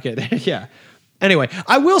 Okay, yeah. Anyway,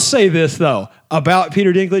 I will say this though about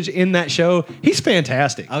Peter Dinklage in that show. He's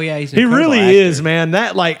fantastic. Oh yeah, he really is, man.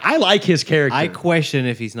 That I like his character. I question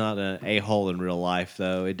if he's not an a-hole in real life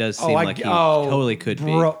though. It does seem like he totally could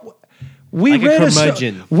be. We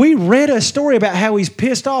read a story about how he's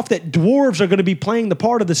pissed off that dwarves are going to be playing the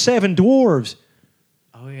part of the 7 dwarves.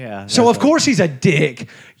 Oh, yeah. So, of course, he's a dick.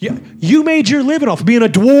 You made your living off being a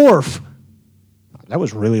dwarf. That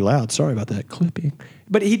was really loud. Sorry about that clipping.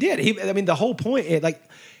 But he did. The whole point,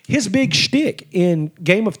 his big shtick in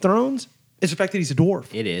Game of Thrones is the fact that he's a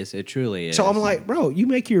dwarf. It is. It truly is. So I'm like, bro, you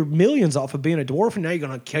make your millions off of being a dwarf, and now you're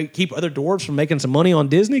going to keep other dwarves from making some money on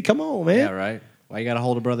Disney? Come on, man. Yeah, right. Why you got to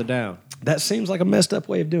hold a brother down? That seems like a messed up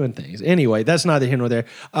way of doing things. Anyway, that's neither here nor there.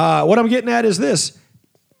 What I'm getting at is this.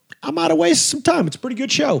 I might have wasted some time. It's a pretty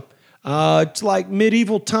good show. It's like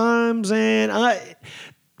medieval times, and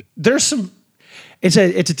there's some. It's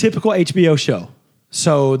a typical HBO show.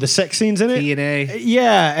 So the sex scenes in it, P&A,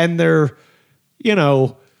 yeah, and they're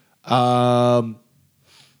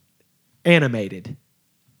animated.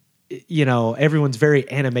 Everyone's very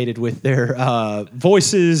animated with their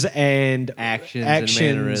voices and actions and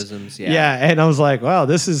mannerisms. Yeah, and I was like, wow,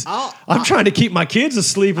 this is. I'm trying to keep my kids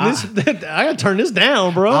asleep, and I got to turn this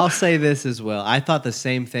down, bro. I'll say this as well. I thought the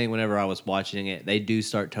same thing whenever I was watching it. They do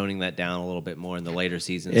start toning that down a little bit more in the later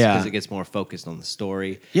seasons because it gets more focused on the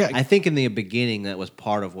story. Yeah, I think in the beginning that was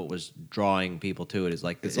part of what was drawing people to it. Is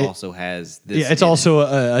like this also has this. Yeah, it's also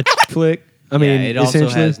a flick. I mean, it also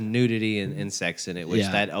has nudity and sex in it, which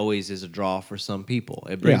that always is a draw for some people.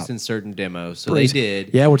 It brings in certain demos, so they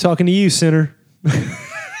did. Yeah, we're talking to you, Sinner.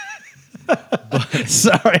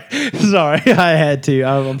 Sorry, I had to.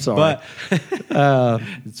 I'm sorry, but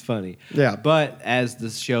it's funny. Yeah, but as the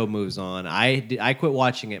show moves on, I quit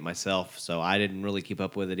watching it myself, so I didn't really keep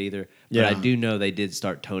up with it either. But I do know they did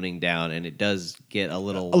start toning down, and it does get a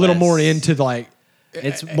little more into like.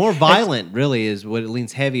 It's more violent, really, is what it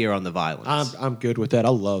leans heavier on the violence. I'm good with that. I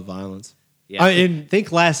love violence. Yeah,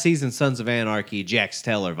 think last season, Sons of Anarchy, Jax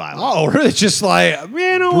Teller violence. Oh, really? It's just like,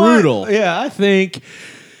 man, brutal. Yeah, I think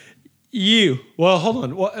you. Well,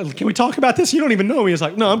 hold on. Can we talk about this? You don't even know me. It's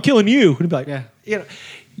like, no, I'm killing you. And be like,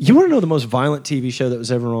 you want to know the most violent TV show that was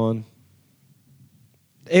ever on?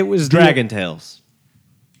 It was Dragon Tales.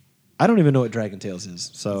 I don't even know what Dragon Tales is.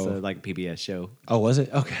 So it's like a PBS show. Oh, was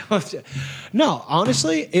it? Okay. No,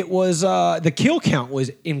 honestly, it was the kill count was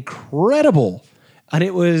incredible, and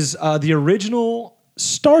it was the original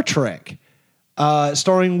Star Trek,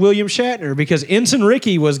 starring William Shatner, because Ensign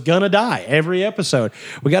Ricky was gonna die every episode.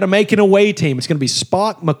 We got to make an away team. It's gonna be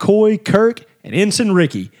Spock, McCoy, Kirk, and Ensign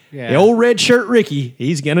Ricky. Yeah. The old red shirt Ricky,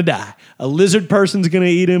 he's gonna die. A lizard person's gonna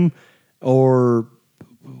eat him, or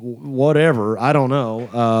whatever. I don't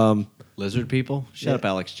know. Lizard people? Shut up,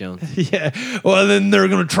 Alex Jones. Yeah. Well, then they're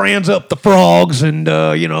going to trans up the frogs, and,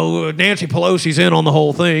 Nancy Pelosi's in on the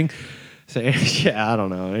whole thing. So, yeah, I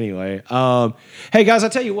don't know. Anyway. Hey, guys, I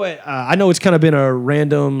tell you what. I know it's kind of been a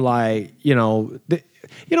random, you know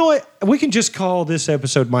what? We can just call this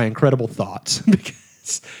episode My Incredible Thoughts.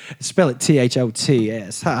 Because spell it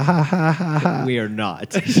THOTS. Ha, ha, ha, ha, ha. We are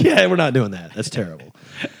not. Yeah, we're not doing that. That's terrible.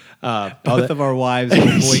 Both of our wives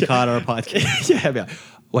will boycott our podcast. Yeah.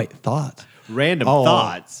 Wait, thoughts? Random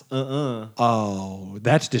thoughts. Oh,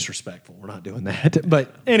 that's disrespectful. We're not doing that.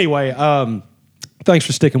 But anyway, thanks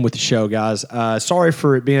for sticking with the show, guys. Sorry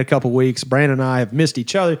for it being a couple weeks. Brandon and I have missed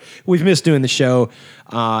each other. We've missed doing the show,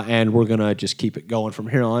 and we're going to just keep it going from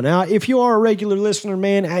here on out. If you are a regular listener,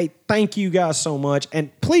 man, hey, thank you guys so much.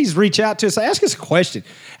 And please reach out to us. Ask us a question.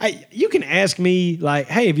 Hey, you can ask me, like,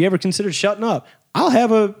 hey, have you ever considered shutting up? I'll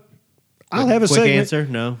have I'll have a quick segment. answer.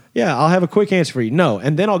 No. Yeah, I'll have a quick answer for you. No,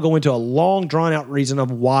 and then I'll go into a long, drawn out reason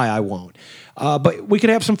of why I won't. But we could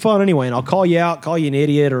have some fun anyway, and I'll call you out, call you an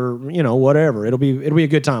idiot, or whatever. It'll be a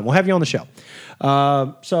good time. We'll have you on the show.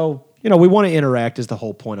 So we want to interact. Is the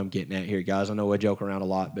whole point I'm getting at here, guys. I know I joke around a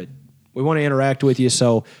lot, but we want to interact with you.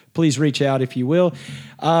 So please reach out if you will.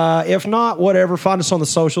 If not, whatever. Find us on the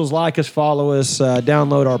socials. Like us, follow us,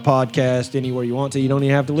 download our podcast anywhere you want to. You don't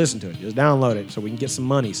even have to listen to it. Just download it so we can get some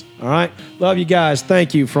monies. All right. Love you guys.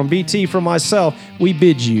 Thank you. From BT, from myself, we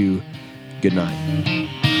bid you good night.